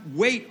downcast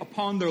weight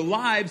upon their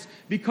lives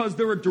because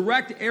there are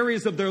direct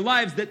areas of their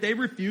lives that they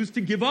refuse to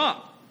give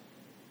up.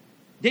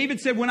 David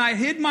said, when I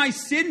hid my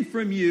sin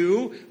from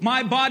you,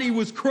 my body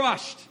was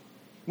crushed.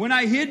 When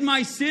I hid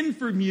my sin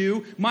from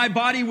you, my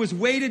body was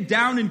weighted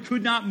down and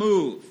could not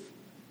move.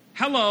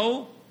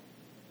 Hello.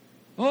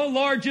 Oh,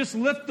 Lord, just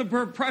lift the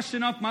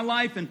oppression off my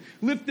life and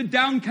lift the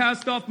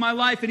downcast off my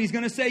life. And he's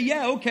going to say,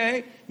 yeah,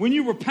 okay. When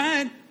you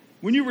repent,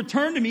 when you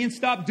return to me and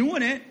stop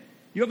doing it,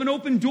 you have an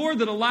open door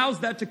that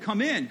allows that to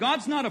come in.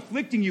 God's not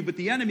afflicting you, but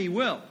the enemy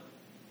will.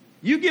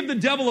 You give the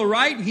devil a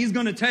right, and he's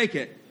going to take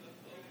it.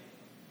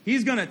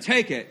 He's going to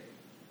take it.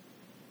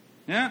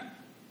 Yeah?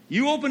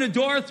 You open a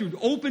door through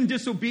open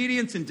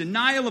disobedience and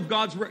denial of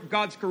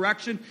God's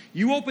correction.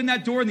 You open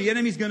that door, and the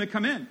enemy's going to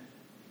come in.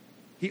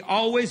 He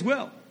always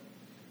will.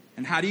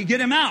 And how do you get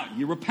him out?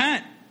 You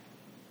repent.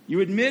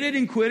 You admit it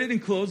and quit it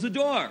and close the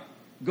door.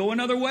 Go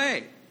another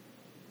way.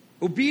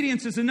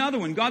 Obedience is another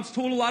one. God's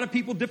told a lot of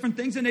people different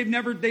things and they've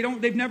never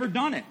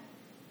done it.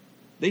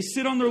 They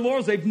sit on their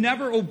laurels. They've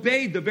never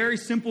obeyed the very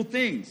simple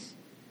things.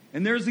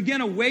 And there's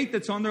again a weight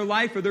that's on their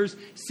life, or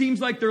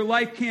seems like their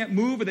life can't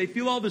move, or they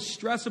feel all the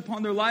stress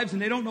upon their lives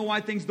and they don't know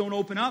why things don't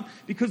open up,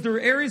 because there are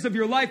areas of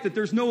your life that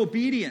there's no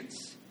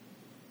obedience.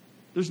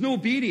 There's no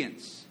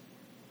obedience.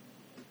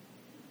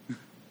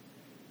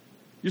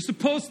 You're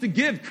supposed to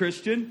give,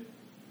 Christian.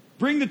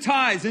 Bring the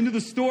tithes into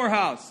the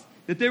storehouse,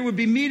 that there would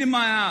be meat in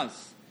my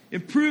house.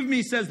 Improve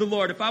me, says the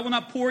Lord, if I will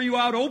not pour you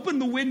out. Open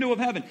the window of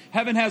heaven.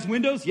 Heaven has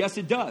windows? Yes,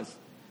 it does.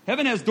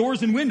 Heaven has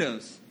doors and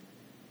windows.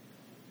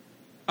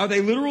 Are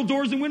they literal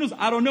doors and windows?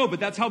 I don't know, but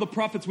that's how the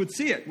prophets would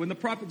see it. When the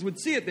prophets would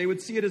see it, they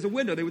would see it as a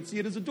window. They would see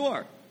it as a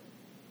door.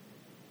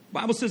 The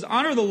Bible says,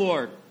 honor the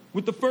Lord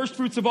with the first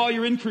fruits of all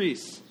your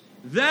increase.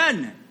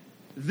 Then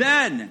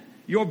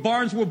your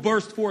barns will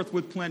burst forth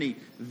with plenty.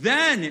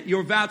 Then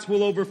your vats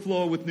will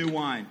overflow with new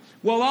wine.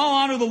 Well, I'll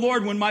honor the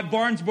Lord when my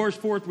barns burst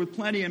forth with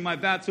plenty and my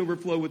vats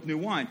overflow with new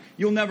wine.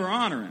 You'll never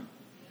honor him.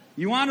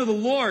 You honor the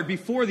Lord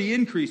before the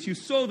increase. You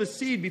sow the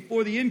seed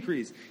before the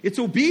increase. It's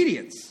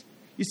obedience.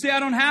 You say, I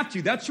don't have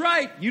to. That's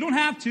right. You don't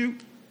have to.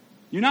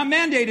 You're not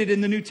mandated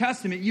in the New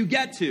Testament. You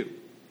get to.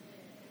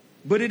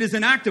 But it is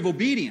an act of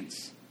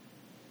obedience.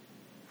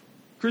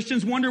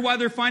 Christians wonder why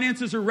their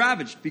finances are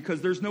ravaged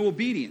because there's no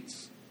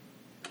obedience.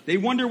 They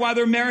wonder why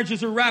their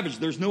marriages are ravaged.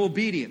 There's no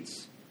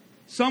obedience.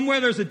 Somewhere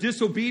there's a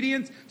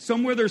disobedience.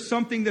 Somewhere there's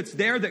something that's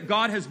there that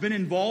God has been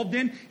involved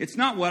in. It's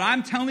not what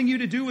I'm telling you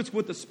to do. It's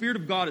what the Spirit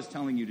of God is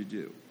telling you to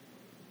do.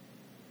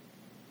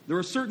 There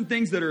are certain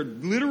things that are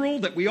literal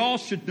that we all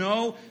should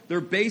know.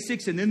 They're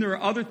basics. And then there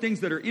are other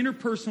things that are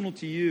interpersonal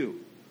to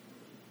you.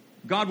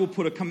 God will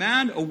put a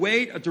command, a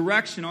weight, a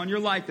direction on your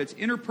life that's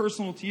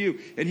interpersonal to you.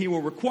 And he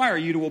will require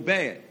you to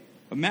obey it.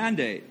 A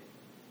mandate.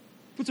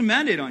 Puts a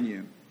mandate on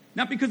you.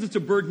 Not because it's a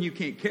burden you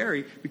can't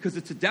carry, because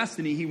it's a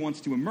destiny he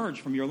wants to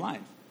emerge from your life.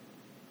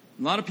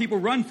 A lot of people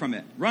run from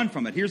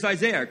it. Here's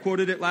Isaiah. I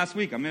quoted it last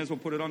week. I may as well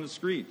put it on the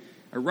screen.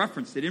 I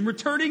referenced it. In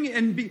returning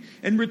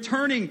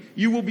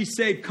you will be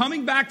saved.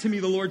 Coming back to me,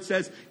 the Lord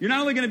says, you're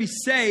not only going to be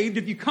saved,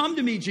 if you come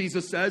to me,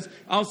 Jesus says,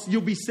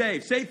 you'll be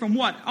saved. Saved from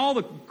what? All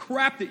the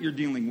crap that you're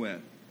dealing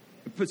with.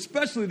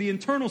 Especially the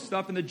internal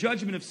stuff and the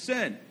judgment of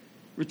sin.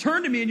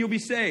 Return to me and you'll be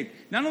saved.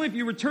 Not only if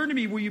you return to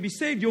me will you be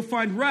saved, you'll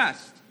find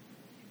rest.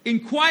 In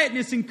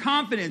quietness and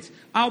confidence,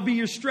 I'll be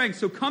your strength.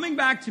 So coming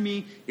back to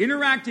me,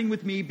 interacting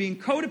with me, being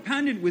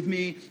codependent with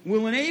me,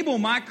 will enable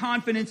my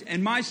confidence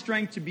and my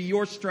strength to be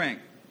your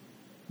strength.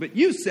 But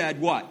you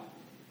said what?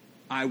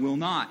 I will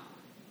not.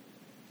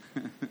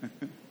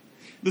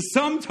 The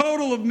sum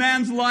total of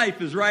man's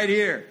life is right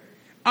here.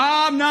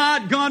 I'm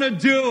not going to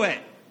do it.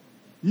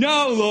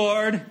 No,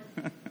 Lord.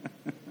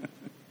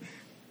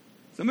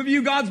 Some of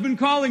you, God's been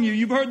calling you.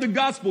 You've heard the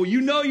gospel.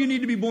 You know you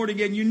need to be born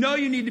again. You know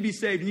you need to be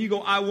saved. And you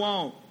go, I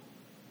won't.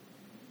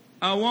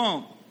 I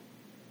won't.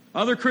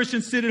 Other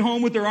Christians sit at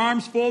home with their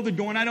arms folded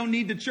going, I don't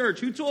need the church.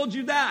 Who told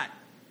you that?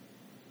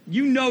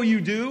 You know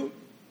you do.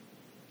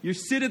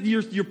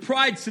 Your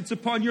pride sits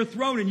upon your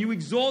throne and you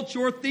exalt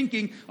your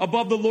thinking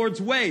above the Lord's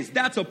ways.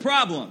 That's a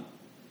problem.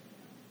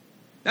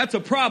 That's a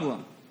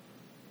problem.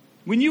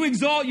 When you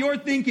exalt your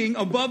thinking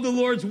above the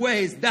Lord's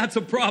ways, that's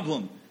a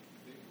problem.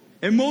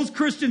 And most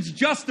Christians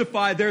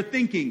justify their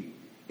thinking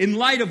in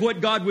light of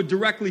what God would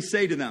directly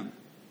say to them.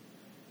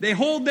 They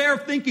hold their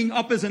thinking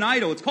up as an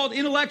idol. It's called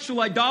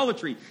intellectual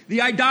idolatry,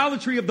 the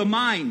idolatry of the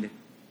mind.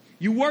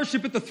 You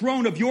worship at the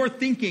throne of your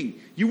thinking.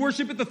 You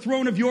worship at the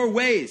throne of your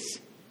ways.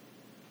 It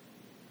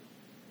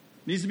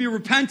needs to be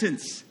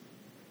repentance.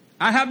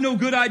 I have no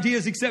good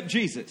ideas except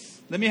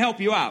Jesus. Let me help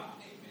you out.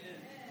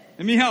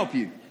 Let me help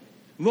you.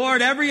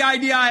 Lord, every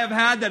idea I have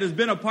had that has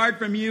been apart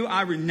from you,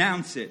 I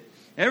renounce it.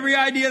 Every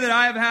idea that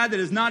I have had that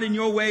is not in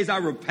your ways, I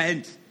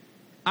repent.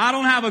 I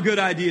don't have a good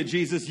idea,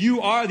 Jesus.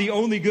 You are the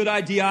only good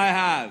idea I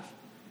have.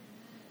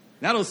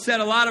 That'll set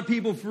a lot of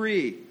people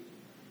free.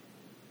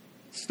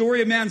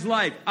 Story of man's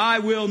life. I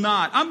will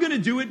not. I'm going to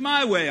do it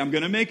my way. I'm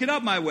going to make it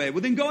up my way.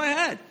 Well, then go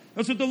ahead.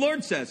 That's what the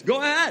Lord says.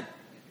 Go ahead.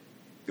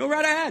 Go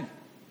right ahead.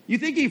 You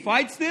think he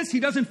fights this? He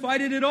doesn't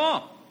fight it at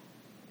all.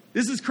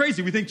 This is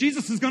crazy. We think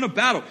Jesus is going to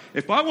battle.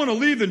 If I want to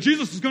leave, then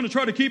Jesus is going to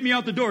try to keep me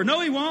out the door.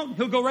 No, he won't.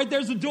 He'll go right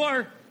there's the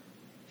door.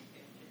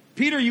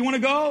 Peter, you want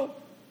to go?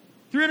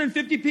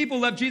 350 people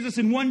left Jesus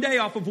in one day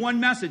off of one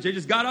message. They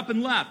just got up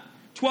and left.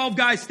 12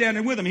 guys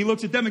standing with him. He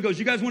looks at them and goes,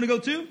 you guys want to go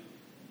too?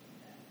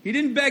 He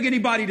didn't beg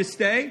anybody to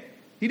stay.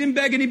 He didn't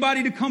beg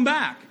anybody to come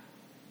back.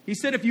 He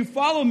said, if you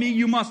follow me,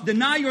 you must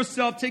deny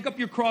yourself, take up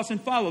your cross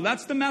and follow.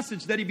 That's the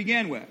message that he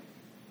began with.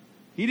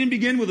 He didn't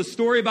begin with a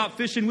story about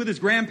fishing with his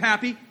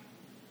grandpappy.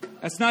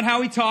 That's not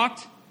how he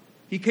talked.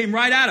 He came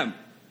right at him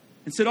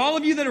and said, all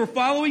of you that are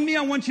following me,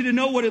 I want you to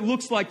know what it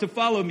looks like to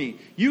follow me.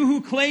 You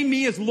who claim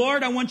me as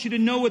Lord, I want you to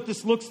know what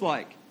this looks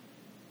like.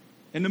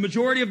 And the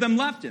majority of them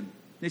left him.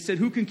 They said,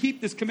 who can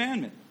keep this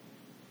commandment?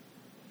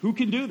 Who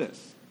can do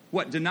this?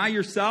 What, deny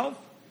yourself?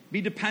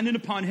 Be dependent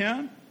upon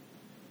him?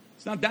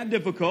 It's not that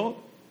difficult.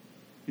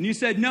 And you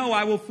said, no,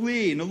 I will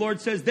flee. And the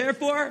Lord says,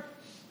 therefore,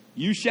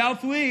 you shall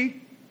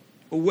flee.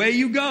 Away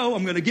you go.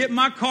 I'm going to get in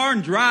my car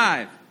and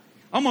drive.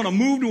 I'm going to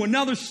move to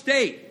another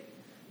state.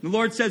 The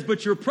Lord says,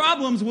 but your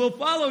problems will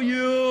follow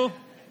you.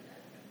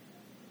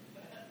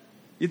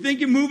 You think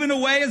you're moving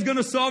away is going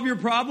to solve your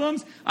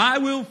problems? I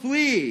will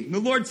flee. The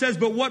Lord says,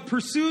 but what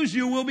pursues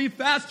you will be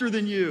faster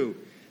than you.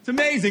 It's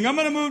amazing. I'm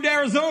going to move to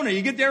Arizona.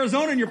 You get to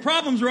Arizona and your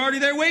problems are already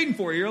there waiting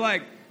for you. You're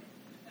like,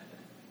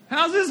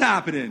 How's this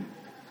happening?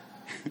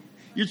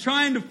 You're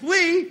trying to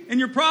flee, and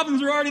your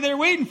problems are already there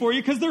waiting for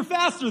you because they're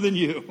faster than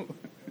you.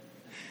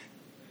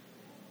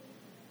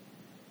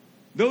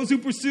 Those who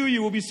pursue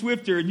you will be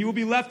swifter, and you will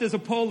be left as a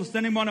pole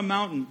standing on a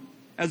mountain,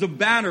 as a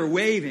banner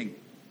waving.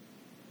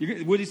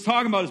 What he's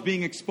talking about is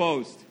being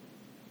exposed.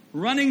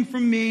 Running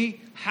from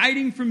me,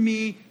 hiding from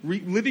me,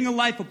 living a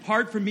life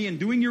apart from me, and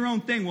doing your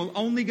own thing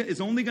is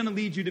only going to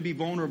lead you to be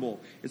vulnerable.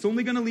 It's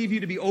only going to leave you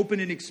to be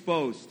open and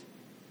exposed.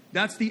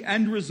 That's the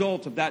end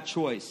result of that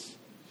choice.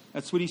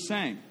 That's what he's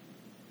saying.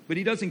 But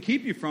he doesn't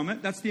keep you from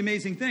it. That's the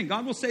amazing thing.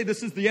 God will say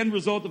this is the end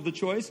result of the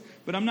choice,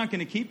 but I'm not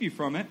going to keep you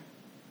from it.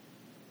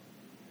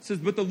 It says,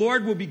 but the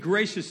Lord will be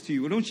gracious to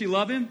you. Well, don't you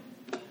love him?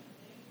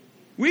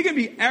 We can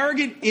be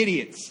arrogant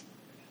idiots.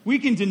 We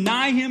can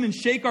deny him and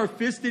shake our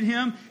fist at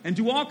him and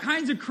do all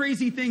kinds of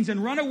crazy things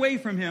and run away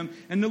from him.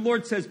 And the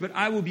Lord says, but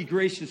I will be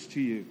gracious to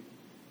you.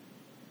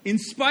 In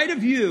spite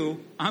of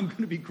you, I'm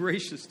going to be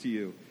gracious to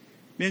you.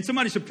 Man,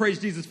 somebody should praise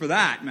Jesus for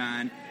that,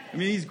 man. I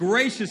mean, he's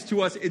gracious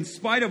to us in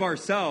spite of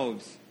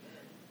ourselves.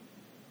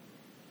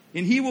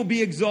 And he will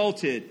be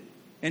exalted,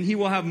 and he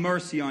will have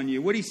mercy on you.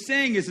 What he's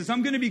saying is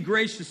I'm going to be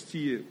gracious to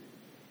you,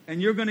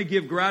 and you're going to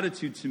give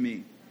gratitude to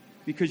me,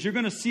 because you're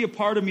going to see a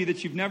part of me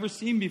that you've never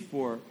seen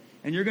before,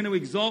 and you're going to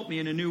exalt me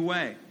in a new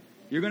way.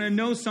 You're going to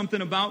know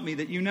something about me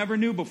that you never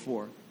knew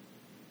before.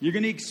 You're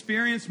going to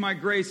experience my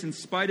grace in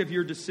spite of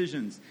your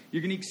decisions.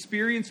 You're going to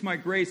experience my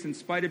grace in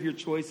spite of your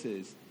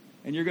choices,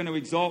 and you're going to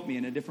exalt me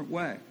in a different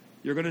way.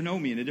 You're going to know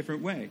me in a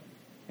different way,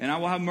 and I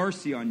will have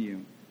mercy on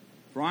you.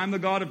 For I am the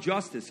God of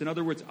justice. In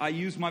other words, I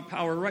use my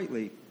power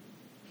rightly.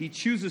 He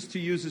chooses to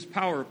use his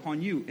power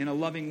upon you in a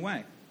loving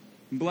way.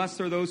 And blessed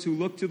are those who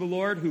look to the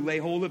Lord, who lay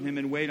hold of him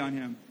and wait on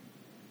him.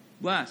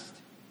 Blessed.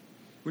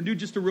 We're going to do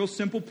just a real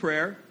simple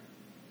prayer.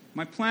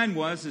 My plan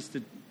was,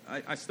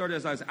 I started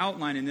as I was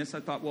outlining this, I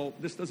thought, well,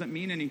 this doesn't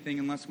mean anything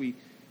unless my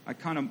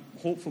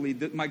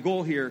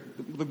goal here,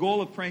 the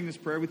goal of praying this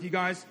prayer with you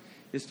guys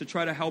is to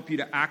try to help you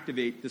to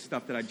activate the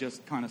stuff that I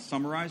just kind of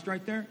summarized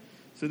right there.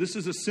 So this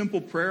is a simple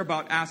prayer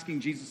about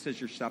asking Jesus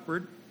as your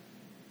shepherd.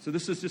 So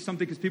this is just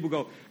something because people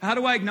go, how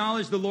do I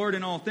acknowledge the Lord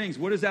in all things?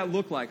 What does that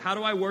look like? How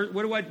do I work?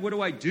 What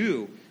do I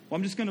do? Well,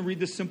 I'm just going to read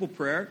this simple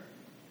prayer.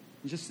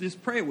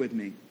 Just pray it with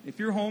me. If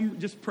you're home,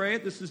 just pray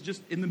it. This is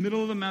just in the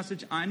middle of the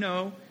message. I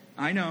know.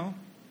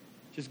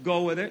 Just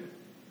go with it.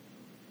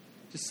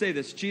 Just say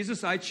this.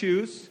 Jesus, I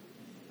choose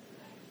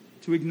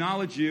to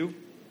acknowledge you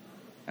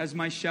as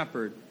my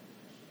shepherd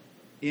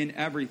in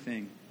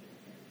everything.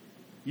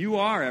 You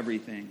are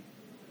everything.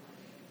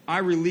 I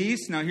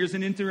release. Now here's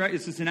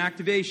this is an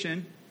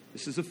activation.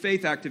 This is a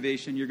faith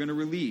activation. You're going to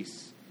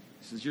release.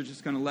 You're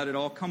just going to let it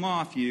all come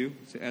off you.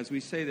 So as we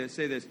say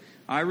this.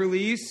 I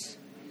release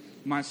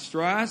my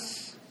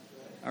stress.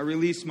 I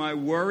release my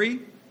worry.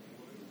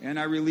 And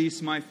I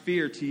release my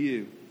fear to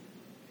you.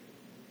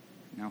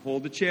 Now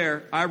hold the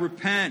chair. I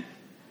repent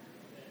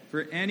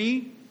for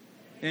any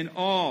and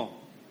all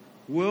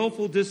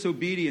willful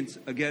disobedience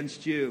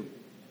against you.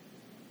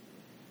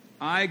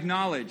 I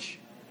acknowledge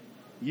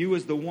you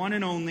as the one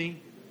and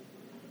only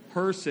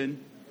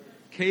person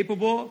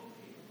capable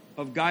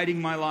of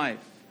guiding my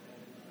life.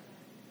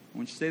 I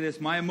want you to say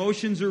this. My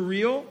emotions are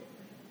real,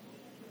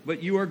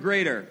 but you are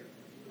greater.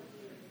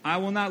 I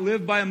will not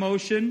live by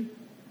emotion.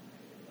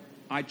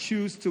 I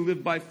choose to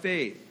live by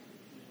faith.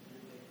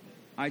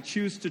 I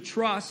choose to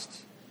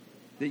trust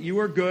that you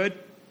are good,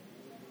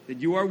 that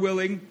you are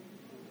willing,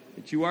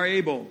 that you are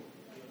able.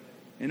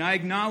 And I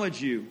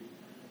acknowledge you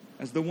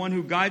as the one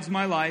who guides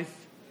my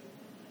life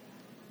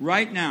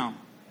right now.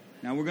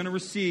 Now we're going to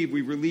receive.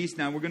 We've released.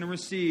 Now we're going to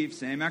receive.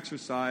 Same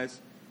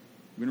exercise.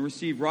 We're going to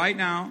receive right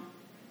now.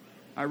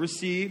 I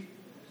receive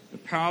the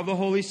power of the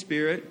Holy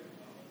Spirit.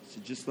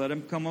 So just let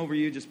him come over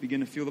you. Just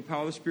begin to feel the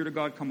power of the Spirit of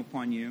God come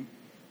upon you.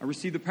 I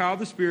receive the power of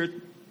the Spirit,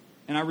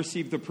 and I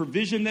receive the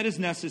provision that is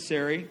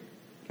necessary.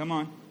 Come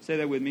on, say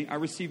that with me. I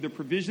receive the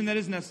provision that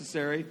is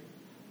necessary.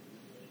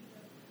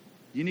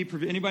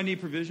 Anybody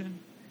need provision?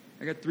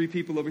 I got 3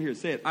 people over here.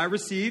 Say it. I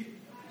receive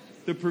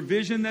the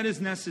provision that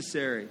is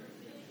necessary.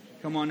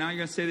 Come on, now you're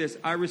going to say this.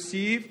 I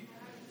receive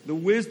the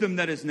wisdom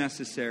that is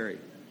necessary,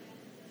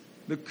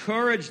 the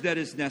courage that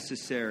is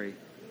necessary,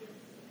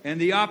 and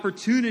the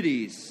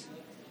opportunities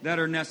that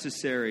are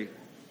necessary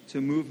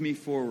to move me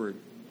forward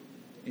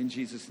in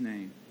Jesus'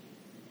 name.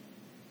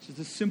 It's just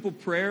a simple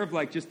prayer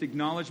of just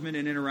acknowledgement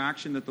and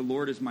interaction that the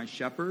Lord is my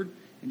shepherd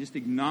and just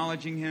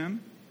acknowledging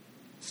him.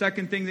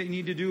 Second thing that you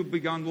need to do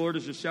beyond the Lord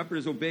as your shepherd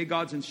is obey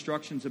God's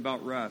instructions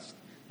about rest.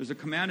 There's a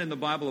command in the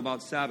Bible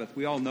about Sabbath.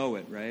 We all know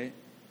it, right?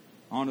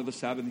 Honor the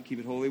Sabbath and keep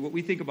it holy. What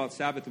we think about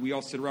Sabbath is we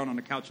all sit around on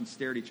the couch and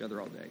stare at each other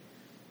all day.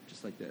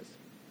 Just like this.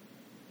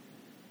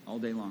 All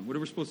day long. What are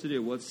we supposed to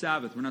do? Well, it's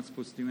Sabbath. We're not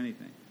supposed to do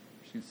anything.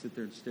 We're just going to sit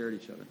there and stare at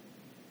each other.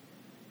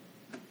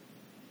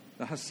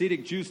 The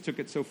Hasidic Jews took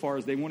it so far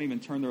as they won't even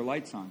turn their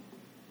lights on.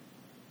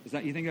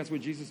 You think that's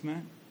what Jesus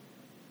meant?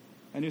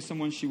 I knew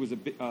someone, she was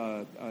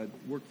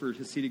worked for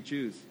Hasidic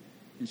Jews,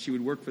 and she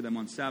would work for them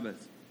on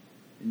Sabbath.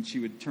 And she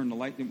would turn the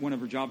light. One of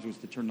her jobs was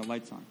to turn the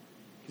lights on,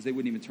 because they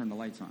wouldn't even turn the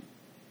lights on.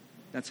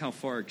 That's how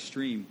far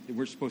extreme that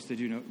we're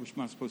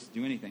not supposed to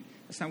do anything.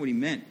 That's not what he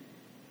meant.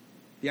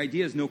 The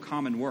idea is no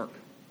common work.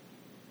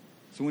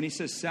 So when he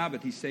says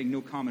Sabbath, he's saying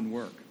no common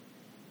work.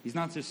 He's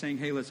not just saying,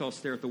 hey, let's all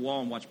stare at the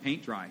wall and watch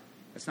paint dry.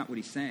 That's not what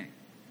he's saying.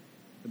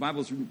 The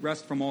Bible's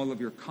rest from all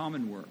of your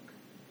common work.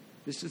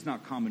 This is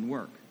not common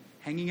work.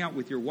 Hanging out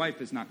with your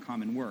wife is not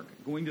common work.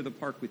 Going to the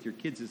park with your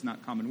kids is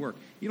not common work.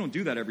 You don't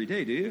do that every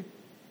day, do you?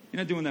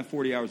 You're not doing that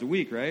 40 hours a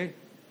week, right?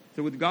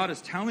 So what God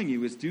is telling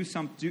you is do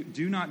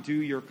not do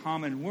your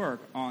common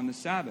work on the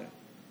Sabbath.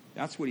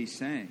 That's what he's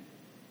saying.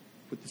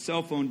 Put the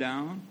cell phone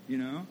down,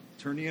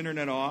 turn the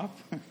internet off.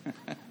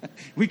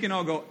 We can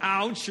all go,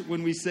 ouch,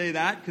 when we say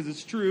that, because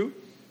it's true.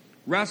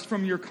 Rest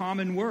from your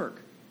common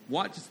work.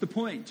 What's the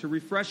point? To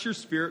refresh your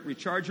spirit,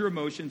 recharge your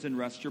emotions, and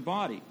rest your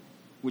body.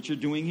 What you're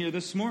doing here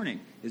this morning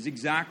is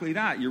exactly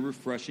that. You're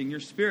refreshing your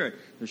spirit.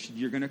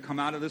 You're going to come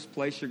out of this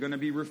place. You're going to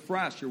be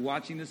refreshed. You're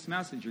watching this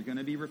message. You're going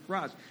to be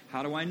refreshed.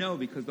 How do I know?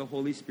 Because the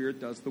Holy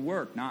Spirit does the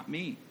work, not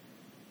me.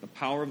 The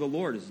power of the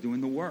Lord is doing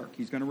the work.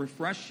 He's going to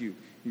refresh you.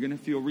 You're going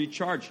to feel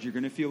recharged. You're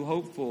going to feel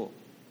hopeful.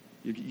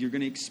 You're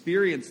going to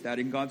experience that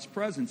in God's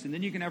presence. And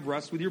then you can have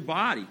rest with your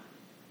body.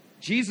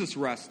 Jesus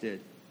rested.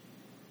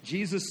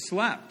 Jesus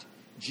slept.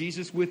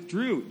 Jesus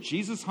withdrew.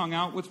 Jesus hung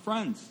out with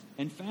friends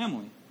and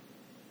family.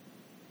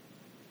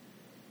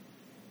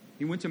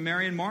 He went to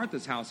Mary and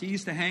Martha's house. He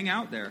used to hang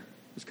out there.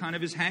 It was kind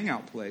of his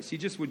hangout place. He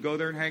just would go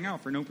there and hang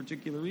out for no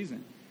particular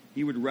reason.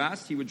 He would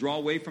rest. He would draw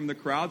away from the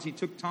crowds. He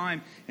took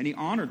time, and he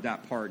honored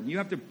that part. And you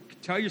have to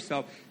tell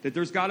yourself that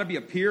there's got to be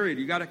a period.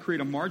 You've got to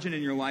create a margin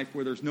in your life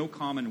where there's no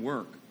common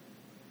work.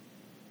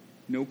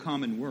 No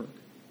common work.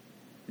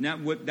 And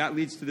that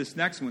leads to this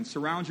next one.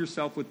 Surround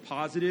yourself with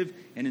positive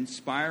and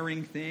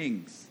inspiring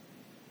things.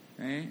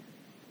 Right?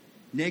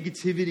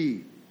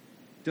 Negativity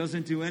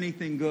doesn't do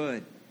anything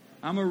good.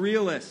 I'm a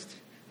realist.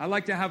 I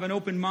like to have an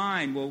open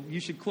mind. Well, you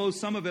should close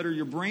some of it or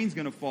your brain's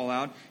going to fall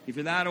out if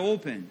you're that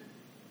open.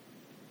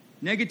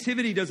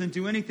 Negativity doesn't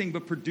do anything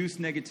but produce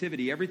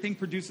negativity. Everything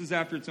produces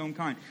after its own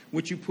kind.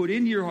 What you put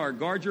into your heart,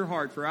 guard your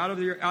heart, for out of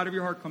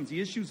your heart comes the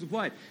issues of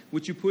life.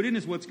 What you put in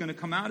is what's going to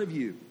come out of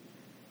you.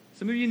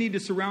 Some of you need to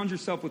surround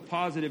yourself with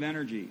positive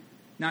energy.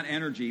 Not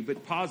energy,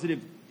 but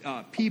positive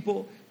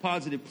people,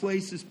 positive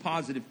places,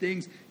 positive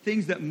things.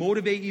 Things that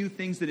motivate you,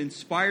 things that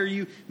inspire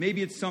you.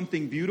 Maybe it's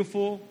something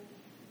beautiful.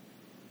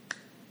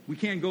 We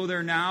can't go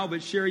there now,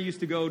 but Sherry used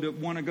to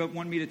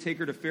want me to take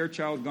her to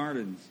Fairchild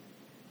Gardens.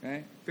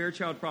 Okay?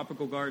 Fairchild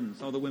Tropical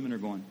Gardens. All the women are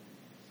going.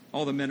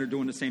 All the men are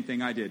doing the same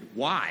thing I did.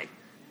 Why?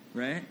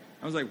 Right?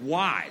 I was like,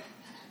 why?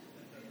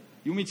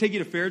 You want me to take you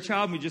to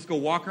Fairchild and we just go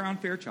walk around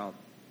Fairchild?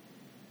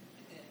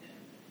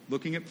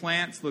 Looking at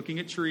plants, looking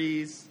at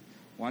trees,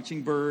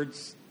 watching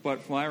birds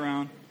fly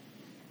around.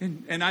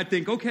 And I'd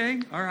think,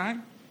 okay, all right.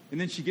 And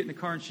then she'd get in the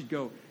car and she'd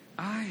go,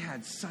 I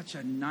had such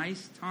a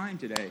nice time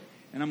today.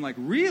 And I'm like,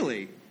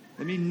 really?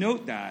 Let me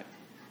note that.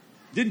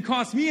 Didn't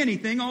cost me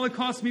anything. All it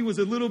cost me was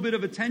a little bit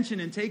of attention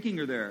in taking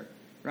her there,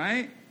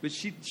 right? But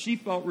she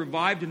felt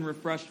revived and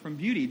refreshed from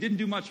beauty. It didn't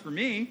do much for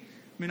me.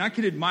 I mean, I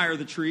could admire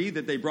the tree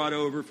that they brought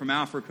over from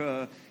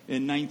Africa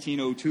in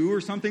 1902 or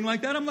something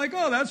like that. I'm like,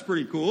 oh, that's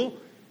pretty cool.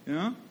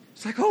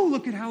 It's like, oh,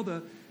 look at how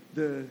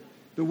the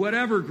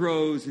whatever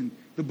grows and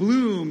the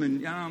bloom.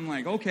 And I'm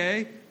like,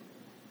 okay.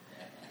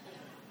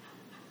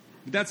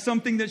 But that's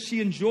something that she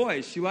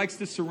enjoys. She likes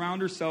to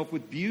surround herself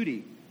with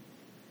beauty.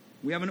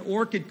 We have an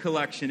orchid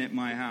collection at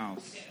my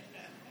house.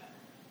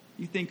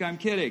 You think I'm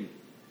kidding?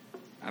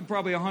 I have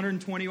probably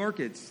 120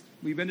 orchids.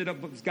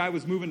 This guy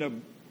was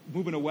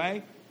moving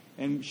away,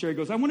 and Sherry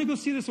goes, I want to go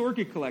see this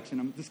orchid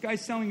collection. This guy's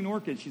selling an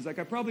orchid. She's like,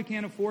 I probably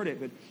can't afford it,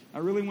 but I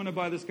really want to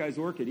buy this guy's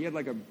orchid. He had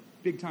like a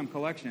big-time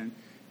collection,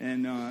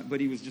 but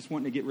he was just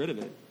wanting to get rid of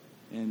it.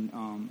 And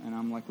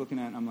I'm like looking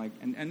at it, I'm like,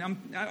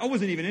 I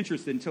wasn't even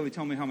interested until he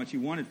told me how much he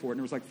wanted for it. And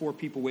there was like 4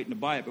 people waiting to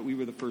buy it, but we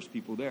were the first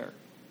people there.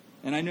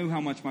 And I knew how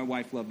much my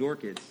wife loved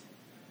orchids.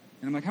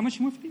 And I'm like, how much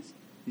you want for these?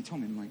 He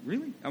told me. I'm like,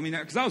 really? I mean,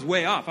 because I was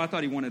way off. I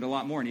thought he wanted a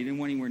lot more, and he didn't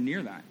want anywhere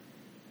near that.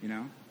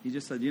 He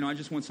just said, I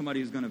just want somebody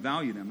who's going to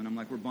value them. And I'm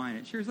like, we're buying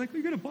it. Sherry's like,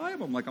 you're going to buy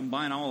them? I'm like, I'm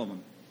buying all of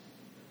them.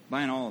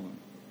 Buying all of them.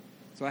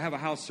 So I have a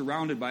house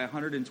surrounded by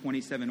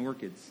 127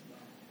 orchids.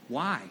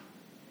 Why?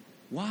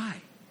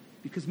 Why?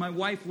 Because my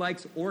wife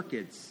likes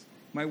orchids.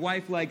 My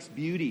wife likes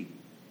beauty.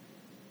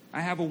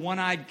 I have a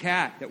one-eyed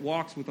cat that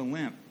walks with a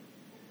limp.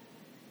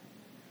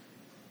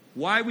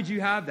 Why would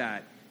you have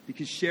that?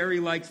 Because Sherry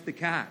likes the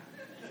cat.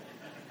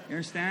 You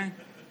understand?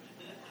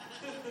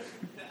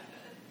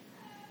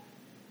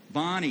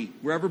 Bonnie.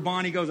 Wherever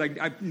Bonnie goes,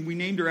 we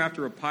named her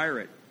after a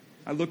pirate.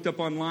 I looked up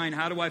online,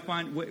 how do I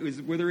find,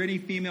 were there any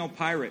female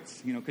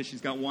pirates? Because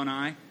she's got one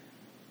eye.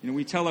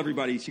 We tell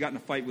everybody she got in a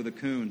fight with a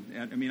coon.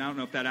 I mean, I don't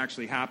know if that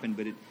actually happened,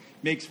 but it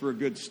makes for a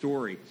good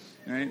story.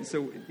 Right?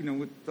 So,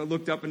 I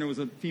looked up and there was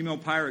a female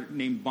pirate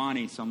named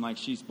Bonnie. So I'm like,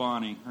 she's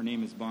Bonnie. Her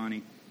name is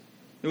Bonnie.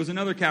 There was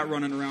another cat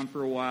running around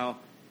for a while.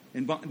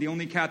 And the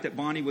only cat that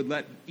Bonnie would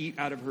let eat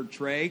out of her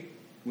tray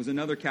was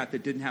another cat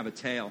that didn't have a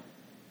tail.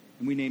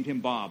 And we named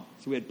him Bob.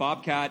 So we had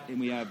Bobcat and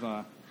we have,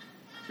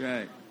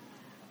 right.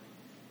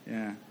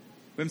 Yeah.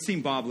 We haven't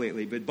seen Bob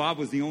lately, but Bob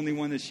was the only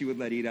one that she would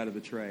let eat out of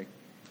the tray.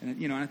 And,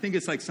 and I think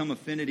it's like some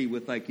affinity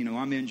with like,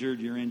 I'm injured,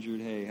 you're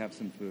injured, hey, have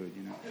some food,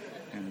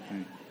 kind of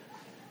thing.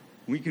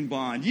 We can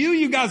bond.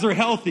 You guys are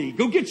healthy.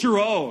 Go get your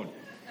own.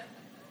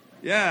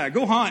 Yeah,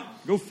 go hunt.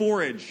 Go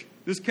forage.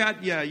 This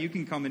cat, yeah, you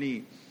can come and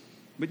eat.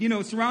 But,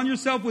 surround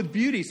yourself with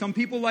beauty. Some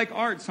people like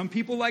art. Some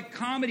people like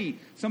comedy.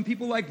 Some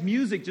people like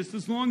music, just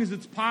as long as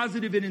it's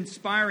positive and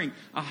inspiring.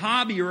 A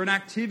hobby or an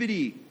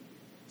activity.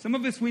 Some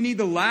of us, we need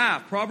to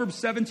laugh.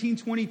 Proverbs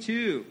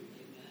 17:22.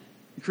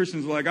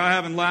 Christians are like, I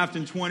haven't laughed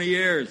in 20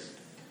 years.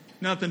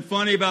 Nothing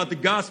funny about the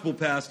gospel,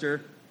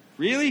 Pastor.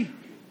 Really?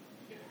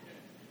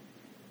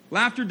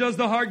 Laughter does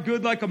the heart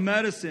good like a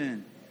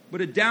medicine,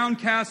 but a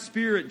downcast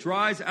spirit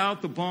dries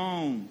out the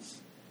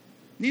bones.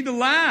 You need to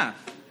laugh.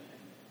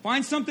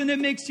 Find something that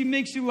makes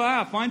you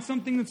laugh. Find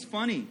something that's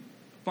funny.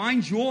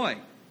 Find joy.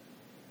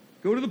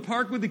 Go to the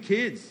park with the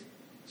kids.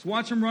 Just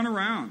watch them run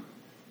around.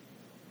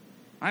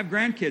 I have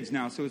grandkids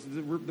now, so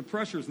the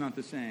pressure is not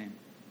the same.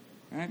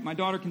 Right? My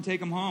daughter can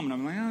take him home, and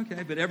I'm like,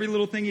 okay. But every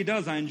little thing he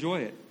does, I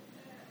enjoy it.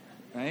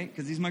 Right?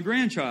 Because he's my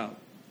grandchild.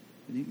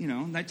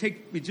 And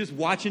just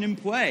watching him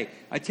play.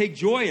 I take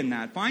joy in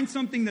that. Find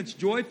something that's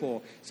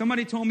joyful.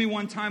 Somebody told me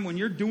one time, when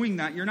you're doing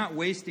that, you're not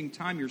wasting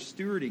time, you're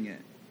stewarding it.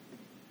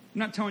 I'm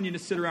not telling you to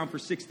sit around for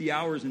 60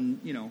 hours and,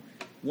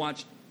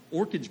 watch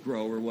orchids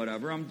grow or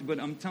whatever. But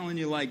I'm telling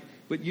you,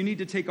 but you need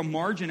to take a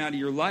margin out of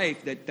your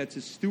life that's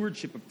a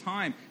stewardship of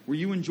time where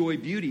you enjoy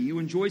beauty. You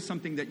enjoy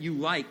something that you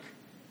like.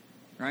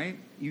 Right?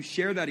 You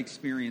share that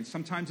experience.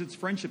 Sometimes it's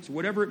friendships,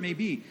 whatever it may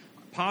be.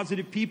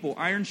 Positive people.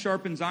 Iron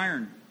sharpens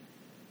iron.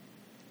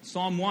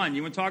 Psalm 1.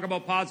 You want to talk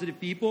about positive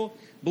people?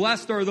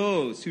 Blessed are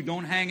those who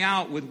don't hang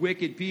out with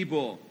wicked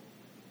people,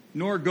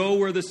 nor go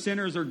where the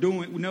sinners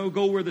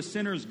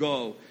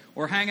go,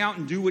 or hang out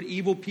and do what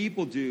evil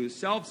people do.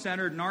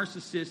 Self-centered,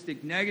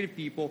 narcissistic, negative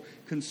people,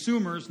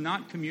 consumers,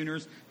 not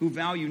communers, who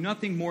value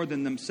nothing more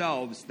than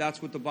themselves.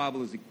 That's what the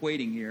Bible is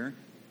equating here.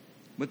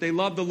 But they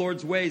love the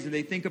Lord's ways and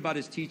they think about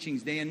his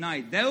teachings day and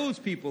night. Those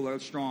people are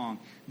strong.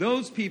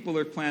 Those people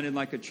are planted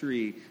like a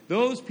tree.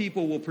 Those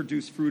people will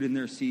produce fruit in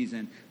their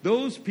season.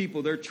 Those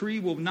people, their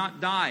tree will not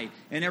die,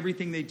 and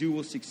everything they do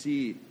will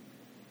succeed.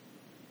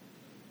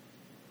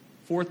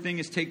 Fourth thing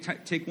is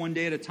take one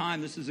day at a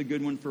time. This is a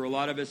good one for a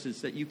lot of us,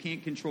 is that you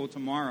can't control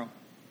tomorrow,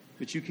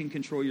 but you can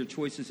control your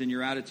choices and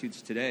your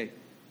attitudes today.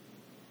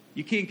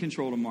 You can't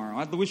control tomorrow.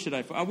 I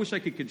wish I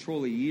could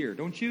control a year,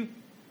 don't you?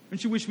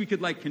 Don't you wish we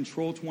could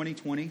control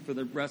 2020 for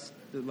the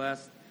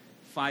last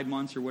 5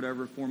 months or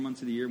whatever, 4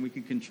 months of the year, and we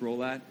could control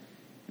that?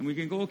 And we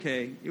can go,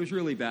 okay, it was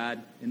really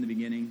bad in the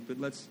beginning, but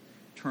let's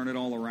turn it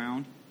all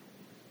around.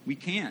 We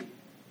can't.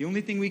 The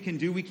only thing we can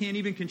do, we can't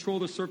even control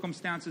the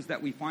circumstances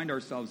that we find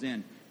ourselves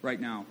in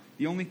right now.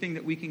 The only thing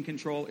that we can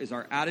control is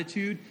our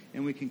attitude,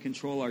 and we can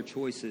control our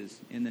choices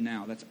in the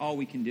now. That's all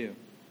we can do.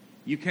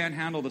 You can't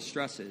handle the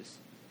stresses.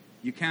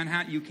 You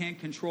can't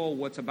control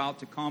what's about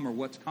to come or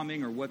what's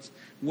coming or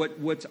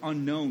what's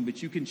unknown,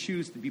 but you can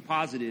choose to be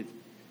positive.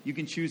 You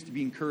can choose to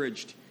be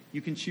encouraged.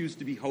 You can choose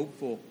to be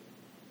hopeful.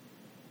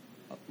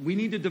 We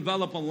need to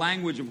develop a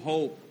language of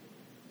hope.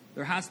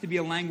 There has to be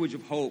a language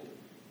of hope.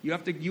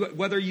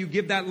 Whether you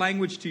give that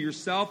language to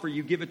yourself or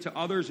you give it to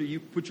others or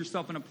you put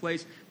yourself in a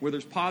place where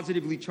there's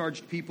positively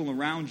charged people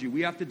around you,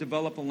 we have to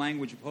develop a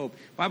language of hope.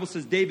 The Bible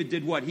says David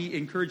did what? He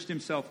encouraged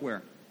himself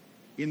where?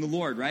 In the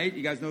Lord, right?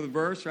 You guys know the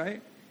verse,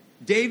 right?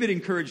 David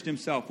encouraged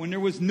himself. When there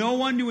was no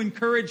one to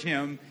encourage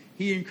him,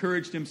 he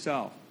encouraged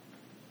himself.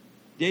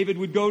 David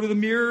would go to the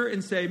mirror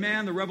and say,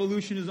 man, the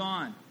revolution is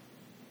on.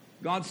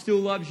 God still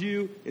loves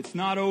you. It's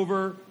not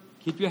over.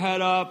 Keep your head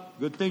up.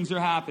 Good things are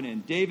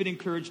happening. David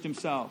encouraged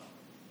himself.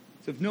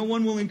 So if no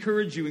one will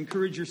encourage you,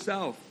 encourage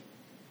yourself.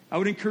 I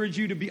would encourage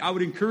you to be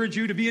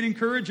an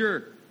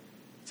encourager.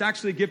 It's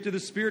actually a gift of the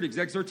Spirit. It's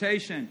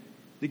exhortation.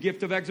 The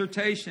gift of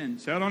exhortation.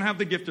 Say, I don't have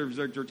the gift of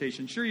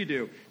exhortation. Sure you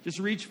do. Just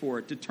reach for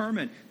it.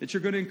 Determine that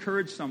you're going to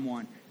encourage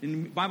someone.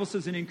 And the Bible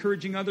says in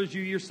encouraging others,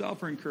 you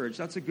yourself are encouraged.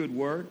 That's a good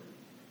word.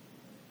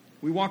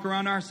 We walk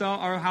around our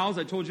house,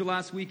 I told you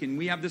last week, and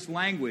we have this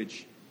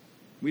language.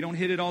 We don't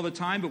hit it all the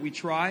time, but we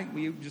try.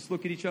 We just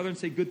look at each other and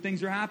say, good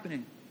things are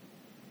happening.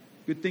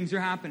 Good things are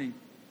happening.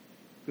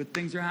 Good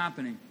things are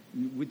happening.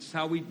 Which is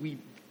how we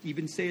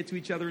even say it to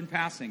each other in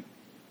passing.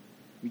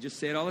 We just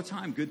say it all the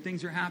time. Good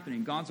things are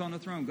happening. God's on the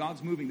throne.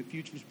 God's moving. The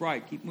future's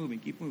bright. Keep moving,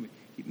 keep moving,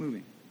 keep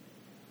moving.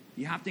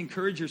 You have to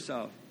encourage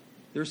yourself.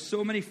 There's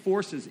so many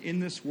forces in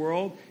this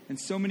world and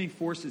so many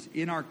forces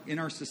in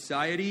our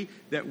society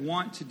that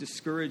want to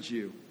discourage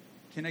you.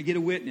 Can I get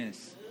a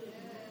witness?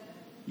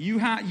 You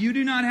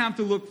do not have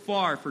to look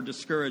far for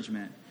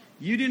discouragement.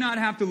 You do not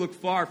have to look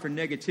far for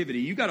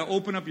negativity. You got to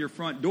open up your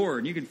front door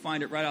and you can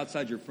find it right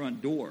outside your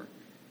front door.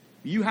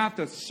 You have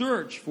to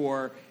search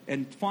for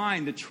and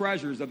find the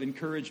treasures of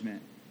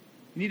encouragement.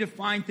 You need to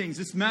find things.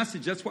 This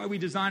message, that's why we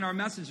design our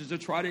messages, to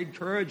try to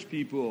encourage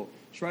people,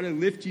 try to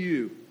lift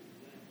you,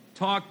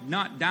 talk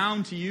not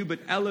down to you, but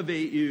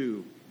elevate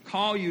you,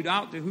 call you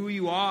out to who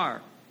you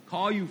are,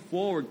 call you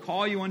forward,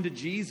 call you unto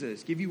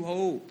Jesus, give you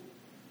hope.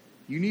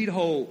 You need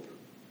hope.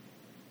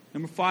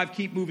 Number 5,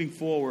 keep moving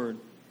forward.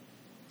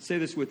 Say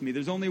this with me.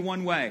 There's only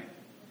one way,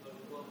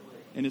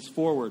 and it's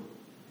forward.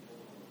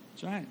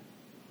 That's right.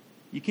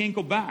 You can't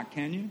go back,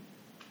 can you?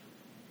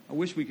 I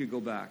wish we could go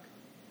back.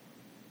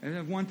 And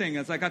that's one thing.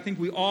 It's like I think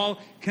we all,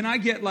 can I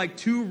get like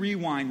 2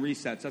 rewind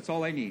resets? That's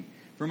all I need.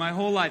 For my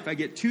whole life, I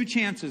get 2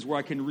 chances where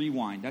I can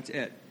rewind. That's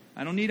it.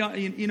 I don't need,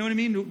 you know what I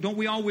mean? Don't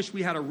we all wish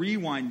we had a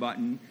rewind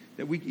button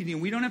that we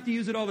don't have to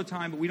use it all the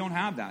time, but we don't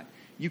have that.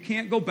 You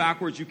can't go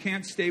backwards. You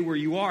can't stay where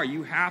you are.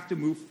 You have to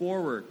move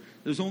forward.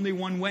 There's only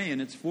one way,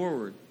 and it's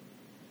forward.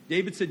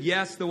 David said,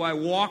 yes, though I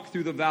walk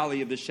through the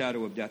valley of the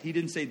shadow of death. He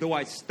didn't say, though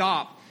I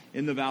stop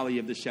in the valley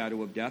of the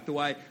shadow of death, though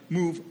I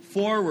move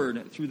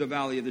forward through the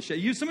valley of the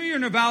shadow. Some of you are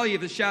in the valley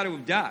of the shadow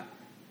of death.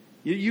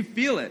 You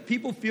feel it.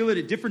 People feel it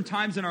at different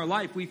times in our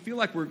life. We feel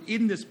like we're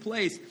in this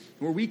place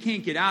where we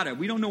can't get out of.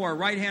 We don't know our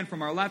right hand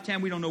from our left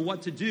hand. We don't know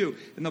what to do.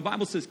 And the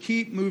Bible says,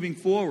 keep moving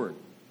forward.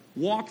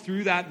 Walk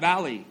through that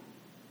valley.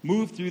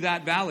 Move through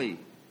that valley.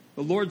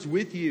 The Lord's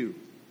with you.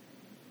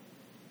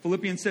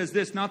 Philippians says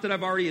this, not that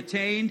I've already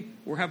attained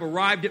or have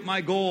arrived at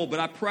my goal, but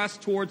I press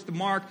towards the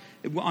mark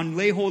and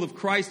lay hold of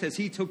Christ as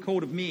he took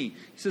hold of me. He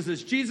says,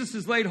 as Jesus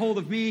has laid hold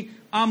of me,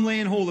 I'm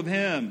laying hold of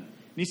him.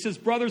 And he says,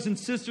 brothers and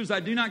sisters,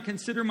 I do not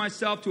consider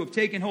myself to have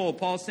taken hold.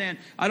 Paul's saying,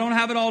 I don't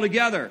have it all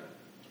together.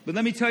 But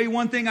let me tell you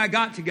one thing I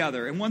got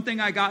together, and one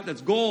thing I got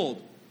that's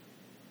gold.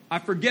 I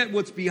forget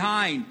what's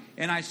behind,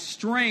 and I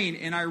strain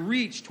and I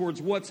reach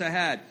towards what's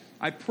ahead.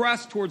 I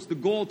press towards the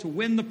goal to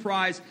win the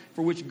prize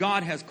for which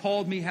God has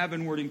called me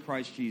heavenward in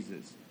Christ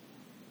Jesus.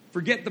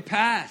 Forget the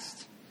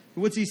past.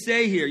 What's he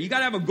say here? You got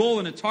to have a goal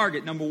and a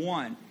target, number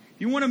 1. If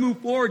you want to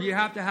move forward, you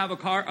have to have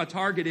a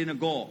target and a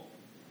goal.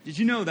 Did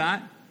you know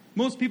that?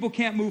 Most people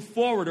can't move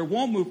forward or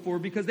won't move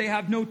forward because they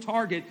have no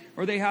target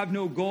or they have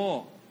no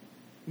goal.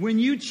 When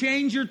you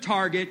change your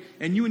target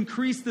and you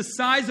increase the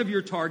size of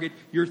your target,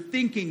 your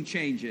thinking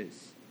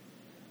changes.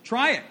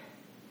 Try it.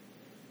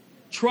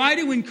 Try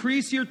to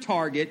increase your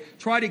target.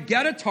 Try to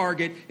get a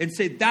target and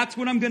say, that's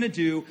what I'm going to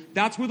do.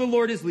 That's where the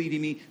Lord is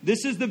leading me.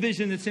 This is the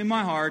vision that's in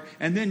my heart.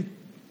 And then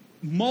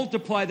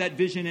multiply that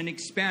vision and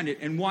expand it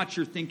and watch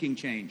your thinking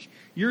change.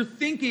 Your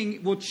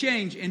thinking will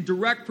change in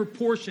direct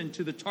proportion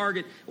to the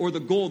target or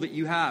the goal that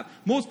you have.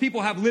 Most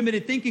people have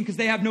limited thinking because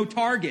they have no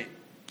target.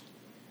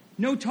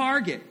 No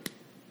target.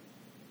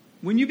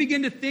 When you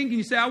begin to think and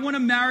you say, I want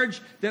a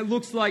marriage that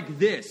looks like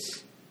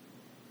this.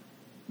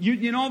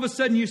 And all of a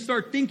sudden you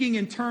start thinking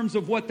in terms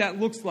of what that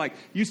looks like.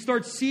 You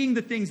start seeing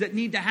the things that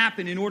need to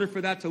happen in order for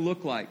that to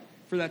look like.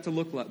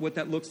 What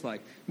that looks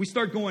like. We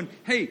start going,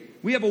 hey,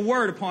 we have a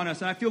word upon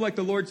us. And I feel like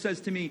the Lord says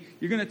to me,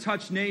 you're going to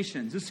touch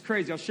nations. This is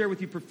crazy. I'll share with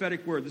you a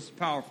prophetic word. This is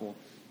powerful.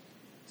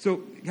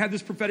 So have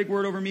this prophetic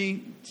word over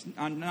me. It's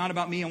not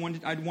about me. I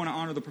want to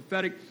honor the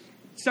prophetic.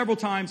 Several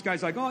times,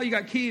 guys like, oh, you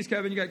got keys,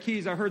 Kevin. You got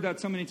keys. I heard that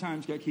so many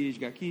times. You got keys.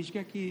 You got keys. You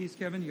got keys,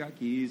 Kevin. You got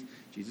keys.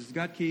 Jesus has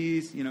got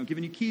keys.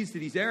 Giving you keys to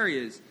these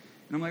areas.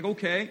 And I'm like,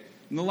 okay.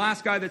 And the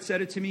last guy that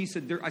said it to me, he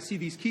said, I see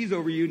these keys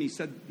over you. And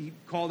he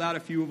called out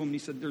a few of them. And he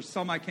said, there's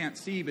some I can't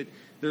see, but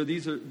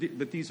these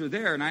are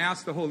there. And I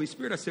asked the Holy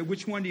Spirit, I said,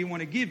 which one do you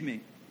want to give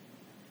me?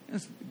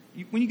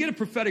 When you get a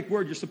prophetic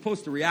word, you're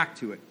supposed to react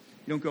to it.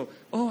 You don't go,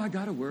 oh, I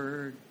got a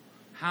word.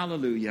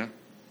 Hallelujah.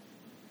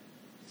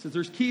 He says,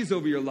 there's keys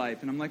over your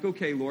life. And I'm like,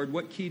 okay, Lord,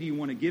 what key do you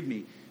want to give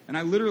me? And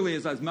I literally,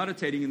 as I was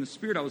meditating in the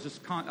Spirit, I was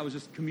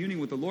just communing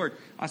with the Lord.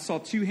 I saw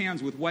 2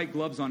 hands with white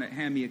gloves on it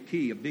hand me a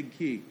key, a big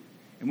key.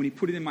 And when he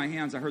put it in my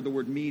hands, I heard the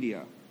word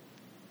media.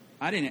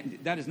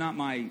 That is not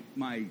my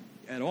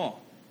at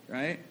all,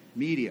 right?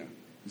 Media.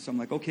 And so I'm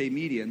like, okay,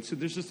 media. And so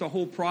there's just a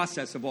whole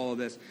process of all of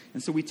this.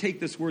 And so we take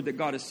this word that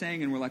God is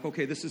saying and we're like,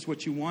 okay, this is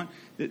what you want.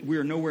 That we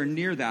are nowhere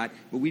near that,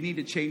 but we need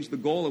to change the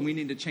goal and we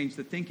need to change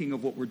the thinking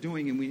of what we're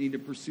doing and we need to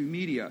pursue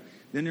media.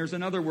 Then there's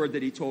another word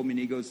that he told me and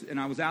he goes, and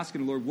I was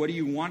asking the Lord, what do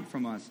you want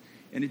from us?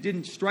 And it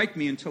didn't strike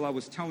me until I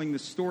was telling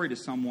this story to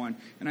someone.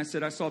 And I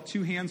said, I saw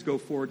 2 hands go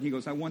forward. And he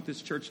goes, I want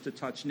this church to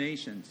touch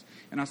nations.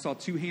 And I saw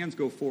 2 hands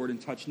go forward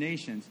and touch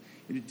nations.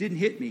 And it didn't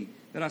hit me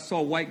that I saw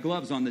white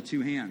gloves on the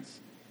 2 hands.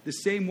 The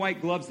same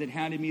white gloves that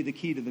handed me the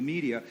key to the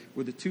media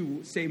were the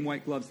 2 same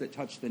white gloves that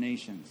touched the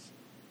nations.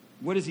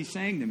 What is he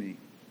saying to me?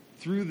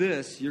 Through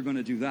this, you're going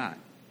to do that.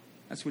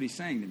 That's what he's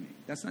saying to me.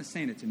 That's not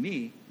saying it to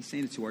me. He's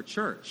saying it to our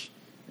church,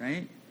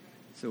 right?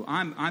 So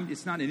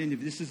it's not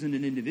this isn't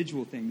an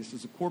individual thing. This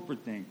is a corporate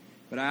thing.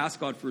 But I asked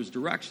God for his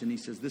direction. He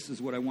says, this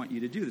is what I want you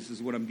to do. This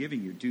is what I'm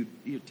giving you.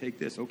 Here, take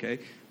this. Okay,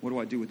 what do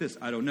I do with this?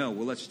 I don't know.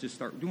 Well, let's just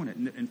start doing it.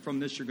 And from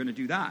this, you're going to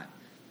do that.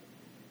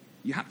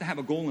 You have to have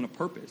a goal and a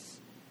purpose.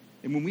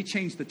 And when we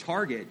changed the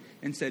target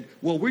and said,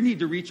 well, we need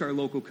to reach our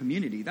local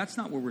community, that's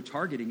not where we're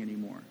targeting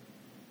anymore.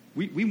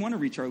 We want to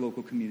reach our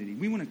local community.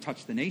 We want to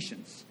touch the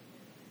nations.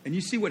 And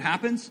you see what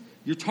happens?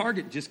 Your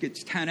target just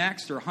gets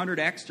 10x or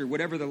 100x or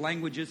whatever the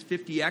language is,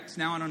 50x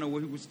now. I don't know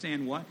who's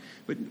saying what.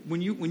 But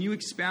when you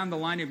expand the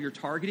line of your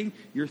targeting,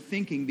 your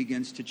thinking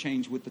begins to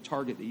change with the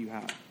target that you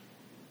have.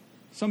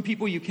 Some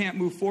people you can't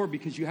move forward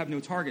because you have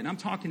no target. And I'm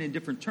talking in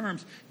different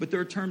terms, but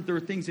there are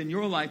things in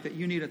your life that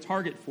you need a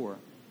target for.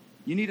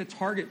 You need a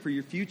target for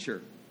your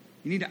future.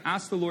 You need to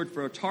ask the Lord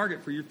for a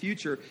target for your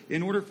future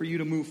in order for you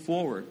to move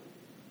forward.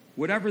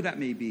 Whatever that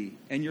may be,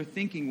 and your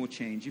thinking will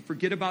change. You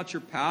forget about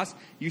your past,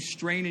 you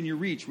strain in your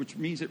reach, which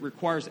means it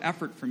requires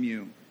effort from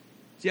you.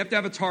 So you have to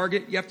have a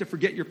target, you have to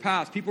forget your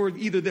past. People are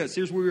either this,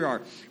 here's where we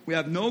are. We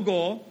have no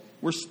goal,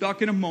 we're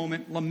stuck in a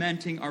moment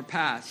lamenting our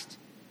past.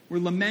 We're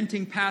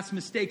lamenting past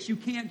mistakes. You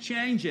can't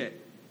change it.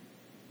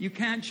 You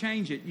can't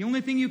change it. The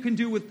only thing you can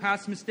do with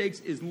past mistakes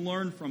is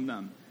learn from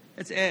them.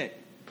 That's it.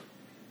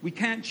 We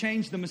can't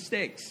change the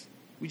mistakes.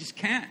 We just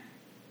can't.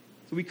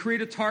 So we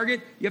create a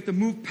target. You have to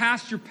move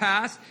past your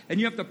past, and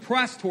you have to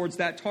press towards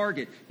that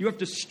target. You have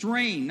to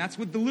strain. That's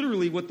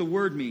literally what the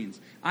word means.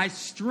 I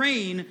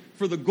strain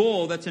for the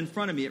goal that's in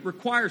front of me. It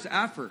requires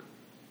effort.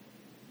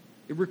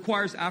 It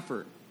requires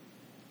effort.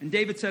 And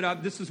David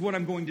said, this is what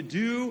I'm going to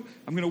do.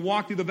 I'm going to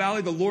walk through the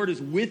valley. The Lord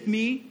is with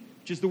me,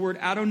 which is the word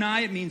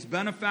Adonai. It means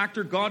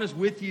benefactor. God is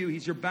with you.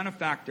 He's your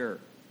benefactor.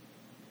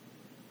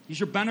 He's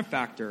your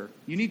benefactor.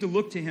 You need to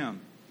look to him.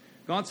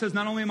 God says,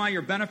 not only am I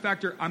your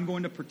benefactor, I'm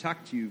going to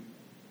protect you.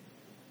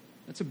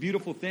 That's a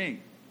beautiful thing.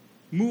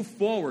 Move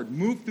forward.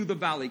 Move through the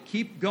valley.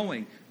 Keep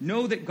going.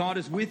 Know that God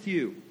is with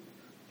you.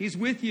 He's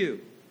with you.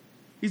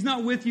 He's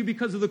not with you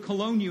because of the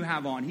cologne you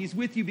have on. He's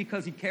with you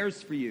because he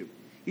cares for you.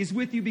 He's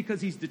with you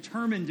because he's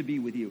determined to be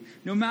with you.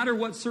 No matter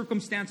what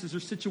circumstances or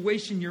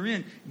situation you're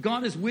in,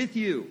 God is with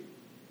you.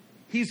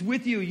 He's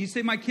with you. You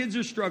say, my kids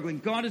are struggling.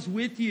 God is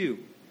with you.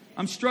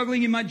 I'm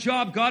struggling in my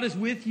job. God is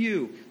with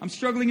you. I'm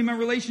struggling in my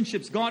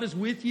relationships. God is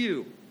with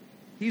you.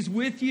 He's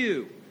with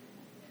you.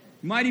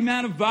 Mighty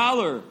man of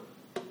valor.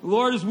 The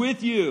Lord is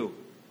with you.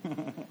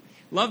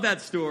 Love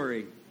that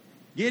story.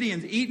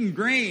 Gideon's eating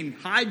grain,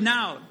 hiding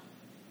out.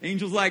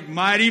 Angel's like,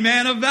 mighty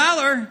man of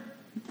valor.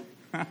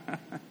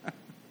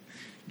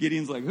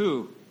 Gideon's like,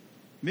 who?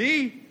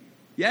 Me?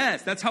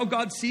 Yes, that's how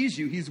God sees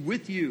you. He's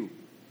with you.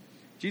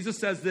 Jesus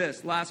says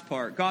this, last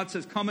part. God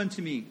says, come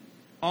unto me,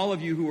 all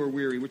of you who are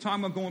weary. We're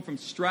talking about going from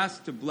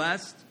stressed to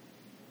blessed.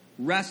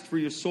 Rest for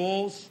your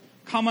souls.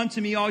 Come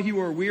unto me, all you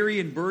who are weary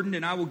and burdened,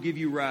 and I will give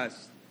you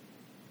rest.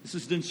 This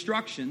is the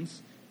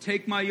instructions.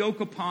 Take my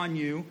yoke upon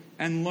you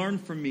and learn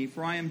from me,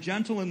 for I am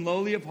gentle and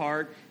lowly of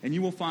heart, and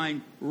you will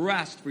find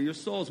rest for your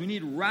souls. We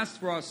need rest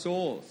for our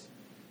souls.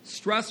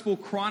 Stressful,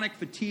 chronic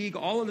fatigue,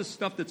 all of this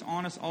stuff that's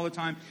on us all the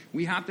time.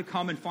 We have to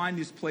come and find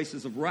these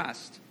places of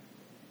rest.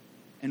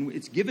 And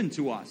it's given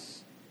to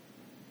us.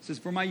 It says,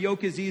 for my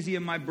yoke is easy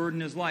and my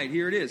burden is light.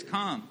 Here it is.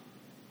 Come.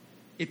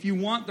 If you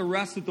want the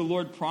rest that the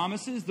Lord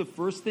promises, the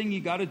first thing you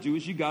got to do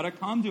is you got to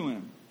come to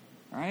him.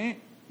 All right?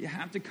 You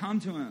have to come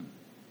to him.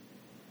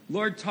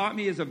 Lord taught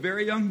me as a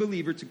very young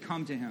believer to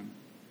come to him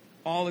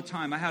all the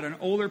time. I had an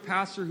older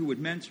pastor who would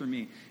mentor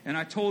me. And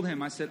I told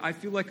him, I said, I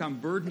feel like I'm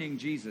burdening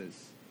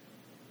Jesus.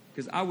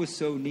 Because I was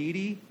so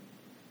needy.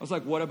 I was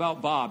like, what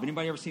about Bob?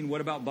 Anybody ever seen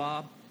What About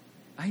Bob?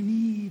 I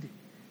need.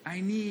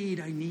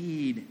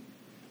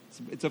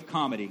 It's a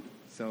comedy.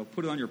 So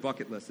put it on your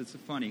bucket list. It's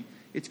funny.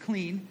 It's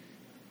clean.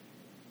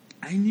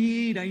 I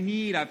need.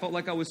 I felt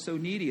like I was so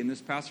needy. And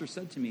this pastor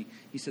said to me,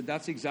 he said,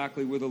 that's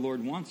exactly where the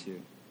Lord wants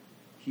you.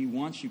 He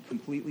wants you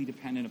completely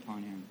dependent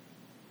upon him.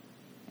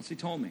 That's what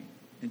he told me.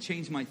 And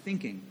changed my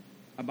thinking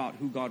about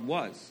who God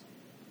was.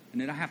 And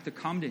that I have to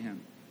come to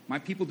him. My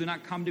people do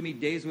not come to me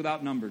days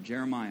without number,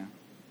 Jeremiah.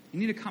 You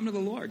need to come to the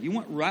Lord. You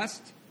want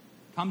rest?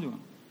 Come to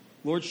him.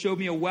 Lord showed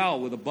me a well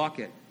with a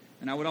bucket.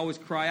 And I would always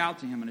cry out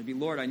to him. And I'd be,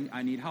 Lord,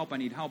 I need help.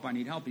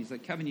 He's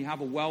like, Kevin, you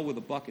have a well with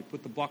a bucket.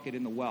 Put the bucket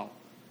in the well.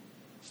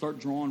 Start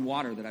drawing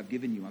water that I've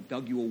given you. I've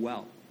dug you a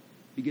well.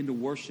 Begin to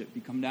worship.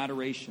 Become in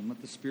adoration.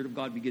 Let the Spirit of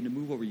God begin to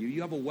move over you.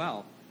 You have a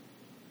well.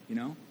 You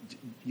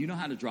know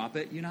how to drop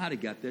it. You know how to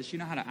get this. You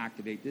know how to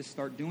activate this.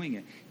 Start doing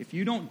it. If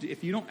you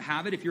don't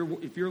have it, if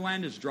your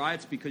land is dry,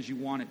 it's because you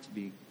want it to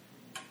be.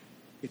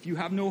 If you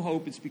have no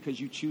hope, it's because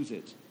you choose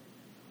it.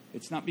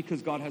 It's not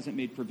because God hasn't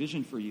made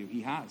provision for you.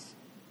 He has.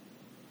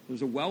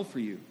 There's a well for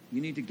you.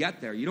 You need to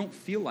get there. You don't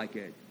feel like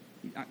it.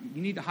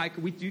 You need to hike.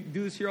 We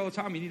do this here all the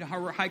time. You need to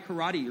hike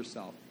karate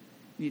yourself.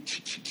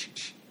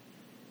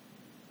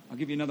 I'll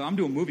give you another. I'm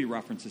doing movie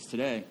references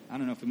today. I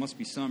don't know if it must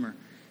be summer,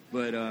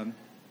 but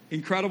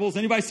Incredibles.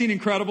 Anybody seen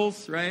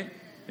Incredibles? Right?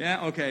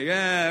 Yeah. Okay.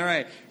 Yeah. All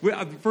right.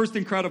 First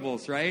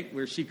Incredibles, right?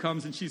 Where she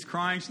comes and she's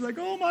crying. She's like,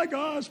 "Oh my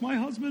gosh, my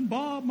husband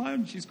Bob."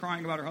 She's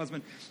crying about her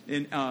husband.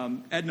 And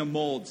Edna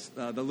Molds,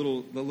 the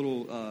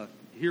little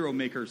hero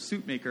maker,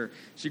 suit maker,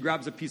 she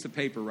grabs a piece of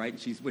paper, right?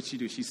 And what's she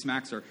do? She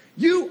smacks her.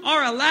 You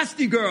are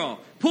Elastigirl.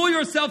 Pull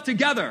yourself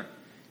together.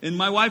 And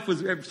my wife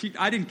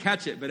I didn't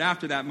catch it, but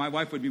after that, my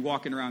wife would be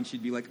walking around.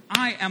 She'd be like,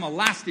 I am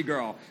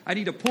Elastigirl. I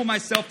need to pull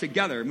myself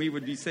together. And we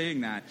would be saying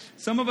that.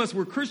 Some of us,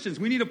 we're Christians.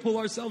 We need to pull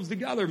ourselves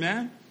together,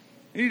 man.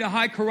 You need to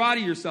high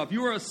karate yourself.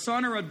 You are a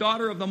son or a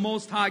daughter of the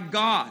Most High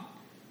God,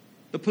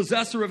 the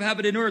possessor of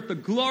heaven and earth. The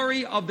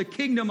glory of the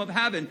kingdom of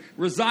heaven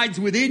resides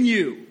within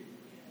you.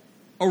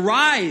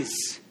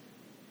 Arise.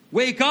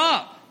 Wake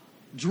up.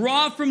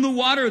 Draw from the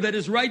water that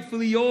is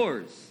rightfully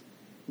yours.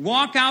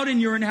 Walk out in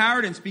your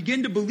inheritance.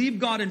 Begin to believe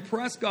God and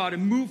press God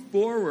and move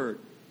forward.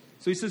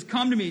 So he says,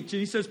 come to me.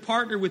 He says,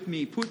 partner with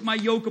me. Put my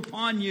yoke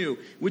upon you,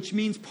 which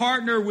means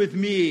partner with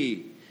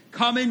me.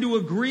 Come into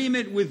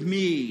agreement with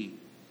me.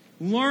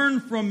 Learn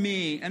from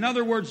me. In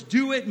other words,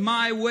 do it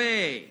my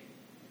way.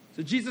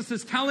 So Jesus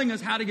is telling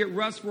us how to get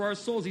rest for our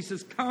souls. He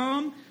says,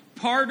 come,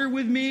 partner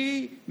with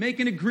me, make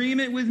an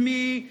agreement with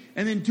me,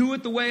 and then do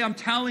it the way I'm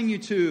telling you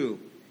to.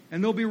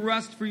 And there'll be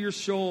rest for your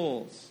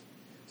souls.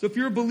 So if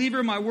you're a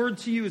believer, my word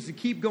to you is to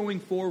keep going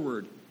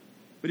forward.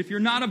 But if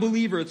you're not a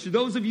believer, it's for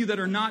those of you that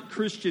are not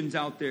Christians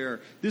out there,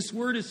 this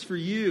word is for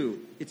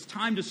you. It's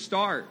time to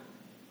start.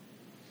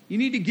 You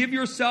need to give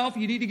yourself,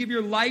 you need to give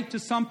your life to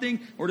something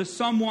or to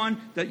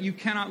someone that you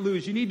cannot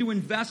lose. You need to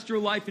invest your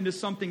life into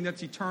something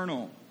that's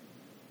eternal.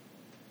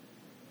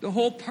 The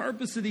whole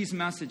purpose of these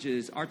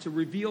messages are to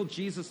reveal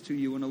Jesus to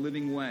you in a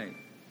living way.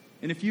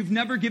 And if you've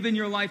never given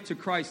your life to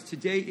Christ,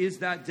 today is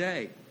that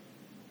day.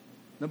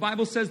 The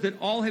Bible says that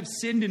all have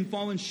sinned and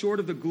fallen short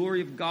of the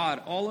glory of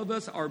God. All of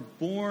us are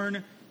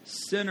born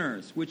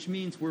sinners, which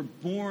means we're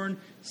born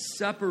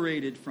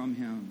separated from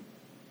Him.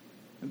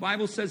 The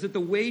Bible says that the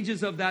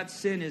wages of that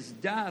sin is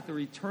death or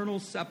eternal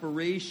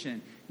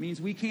separation. It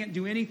means we can't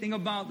do anything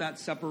about that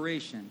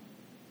separation.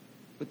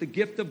 But the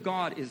gift of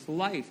God is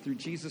life through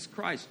Jesus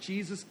Christ.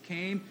 Jesus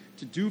came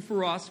to do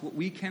for us what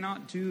we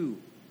cannot do.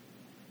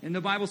 And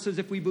the Bible says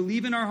if we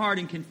believe in our heart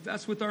and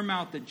confess with our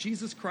mouth that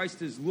Jesus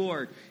Christ is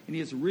Lord and He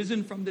has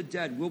risen from the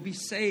dead, we'll be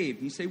saved.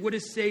 And you say, what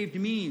does saved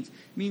mean? It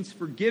means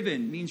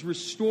forgiven, means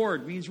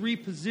restored, means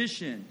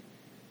repositioned.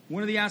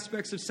 One of the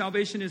aspects of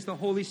salvation is the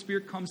Holy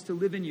Spirit comes to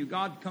live in you.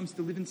 God comes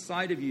to live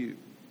inside of you.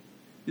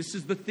 This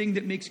is the thing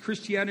that makes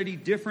Christianity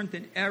different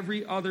than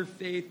every other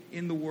faith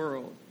in the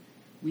world.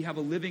 We have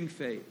a living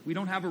faith. We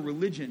don't have a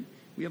religion.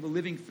 We have a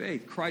living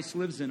faith. Christ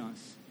lives in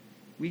us.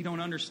 We don't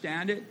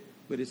understand it,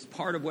 but it's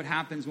part of what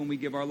happens when we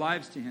give our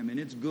lives to Him, and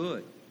it's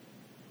good.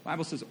 The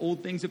Bible says,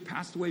 old things have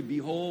passed away,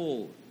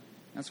 behold.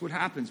 That's what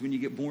happens when you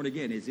get born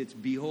again, is it's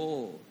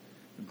behold.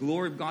 The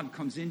glory of God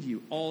comes into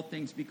you. All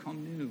things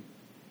become new.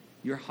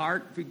 Your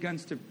heart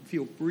begins to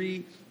feel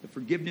free. The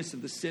forgiveness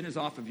of the sin is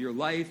off of your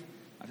life.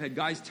 I've had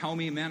guys tell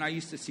me, man, I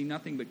used to see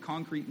nothing but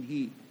concrete and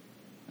heat.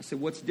 I said,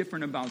 what's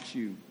different about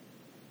you?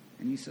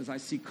 And he says, I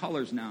see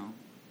colors now.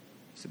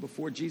 I said,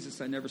 before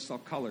Jesus, I never saw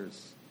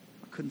colors.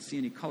 I couldn't see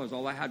any colors.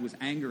 All I had was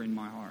anger in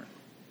my heart.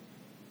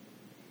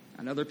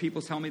 And other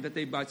people tell me that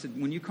I said,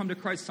 when you come to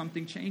Christ,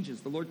 something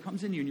changes. The Lord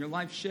comes in you and your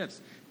life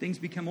shifts. Things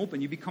become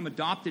open. You become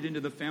adopted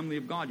into the family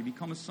of God. You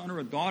become a son or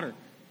a daughter.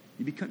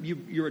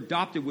 You're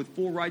adopted with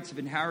full rights of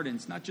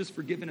inheritance, not just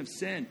forgiven of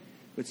sin,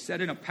 but set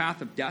in a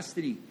path of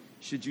destiny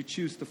should you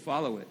choose to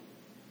follow it.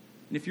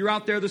 And if you're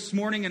out there this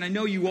morning, and I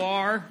know you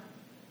are,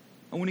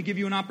 I want to give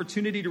you an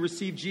opportunity to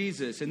receive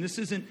Jesus. And this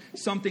isn't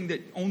something that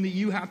only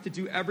you have to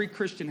do. Every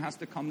Christian has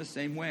to come the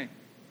same way.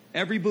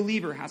 Every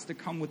believer has to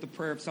come with the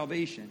prayer of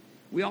salvation.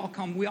 We all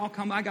come.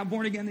 I got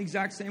born again the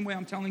exact same way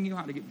I'm telling you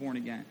how to get born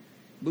again.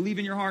 Believe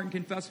in your heart and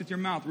confess with your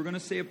mouth. We're going to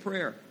say a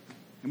prayer.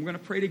 And we're going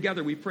to pray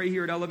together. We pray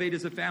here at Elevate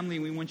as a family,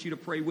 and we want you to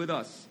pray with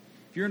us.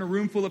 If you're in a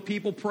room full of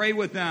people, pray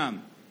with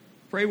them.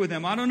 Pray with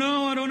them. I don't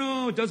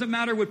know. It doesn't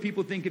matter what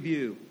people think of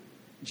you.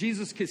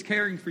 Jesus is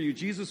caring for you.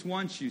 Jesus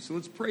wants you. So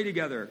let's pray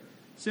together.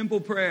 Simple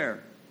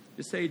prayer.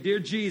 Just say, Dear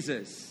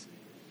Jesus,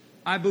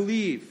 I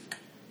believe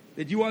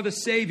that you are the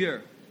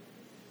Savior.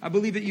 I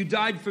believe that you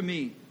died for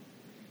me.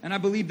 And I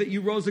believe that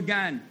you rose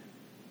again.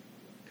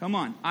 Come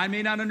on. I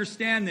may not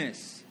understand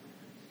this,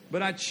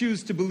 but I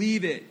choose to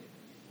believe it.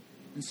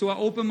 And so I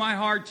open my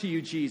heart to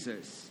you,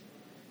 Jesus.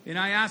 And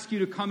I ask you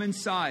to come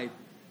inside.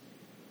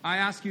 I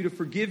ask you to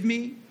forgive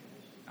me.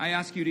 I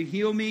ask you to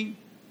heal me.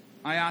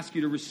 I ask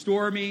you to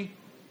restore me.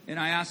 And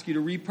I ask you to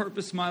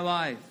repurpose my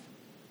life.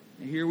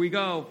 And here we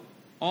go.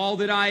 All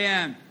that I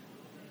am,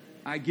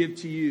 I give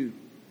to you.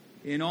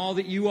 And all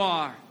that you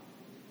are,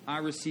 I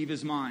receive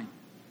as mine.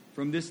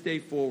 From this day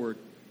forward,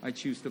 I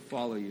choose to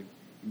follow you.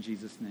 In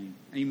Jesus' name,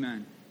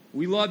 amen.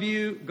 We love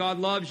you. God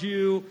loves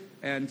you.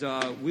 And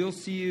we'll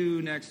see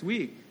you next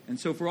week. And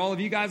so for all of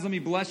you guys, let me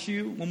bless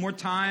you one more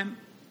time.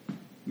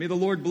 May the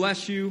Lord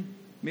bless you.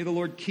 May the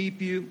Lord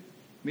keep you.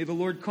 May the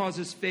Lord cause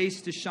His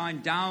face to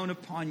shine down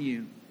upon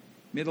you.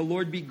 May the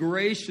Lord be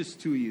gracious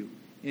to you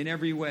in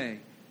every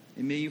way.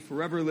 And may you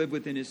forever live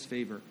within His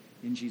favor.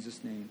 In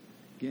Jesus' name.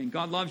 Again,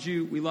 God loves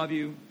you. We love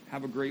you.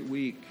 Have a great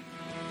week.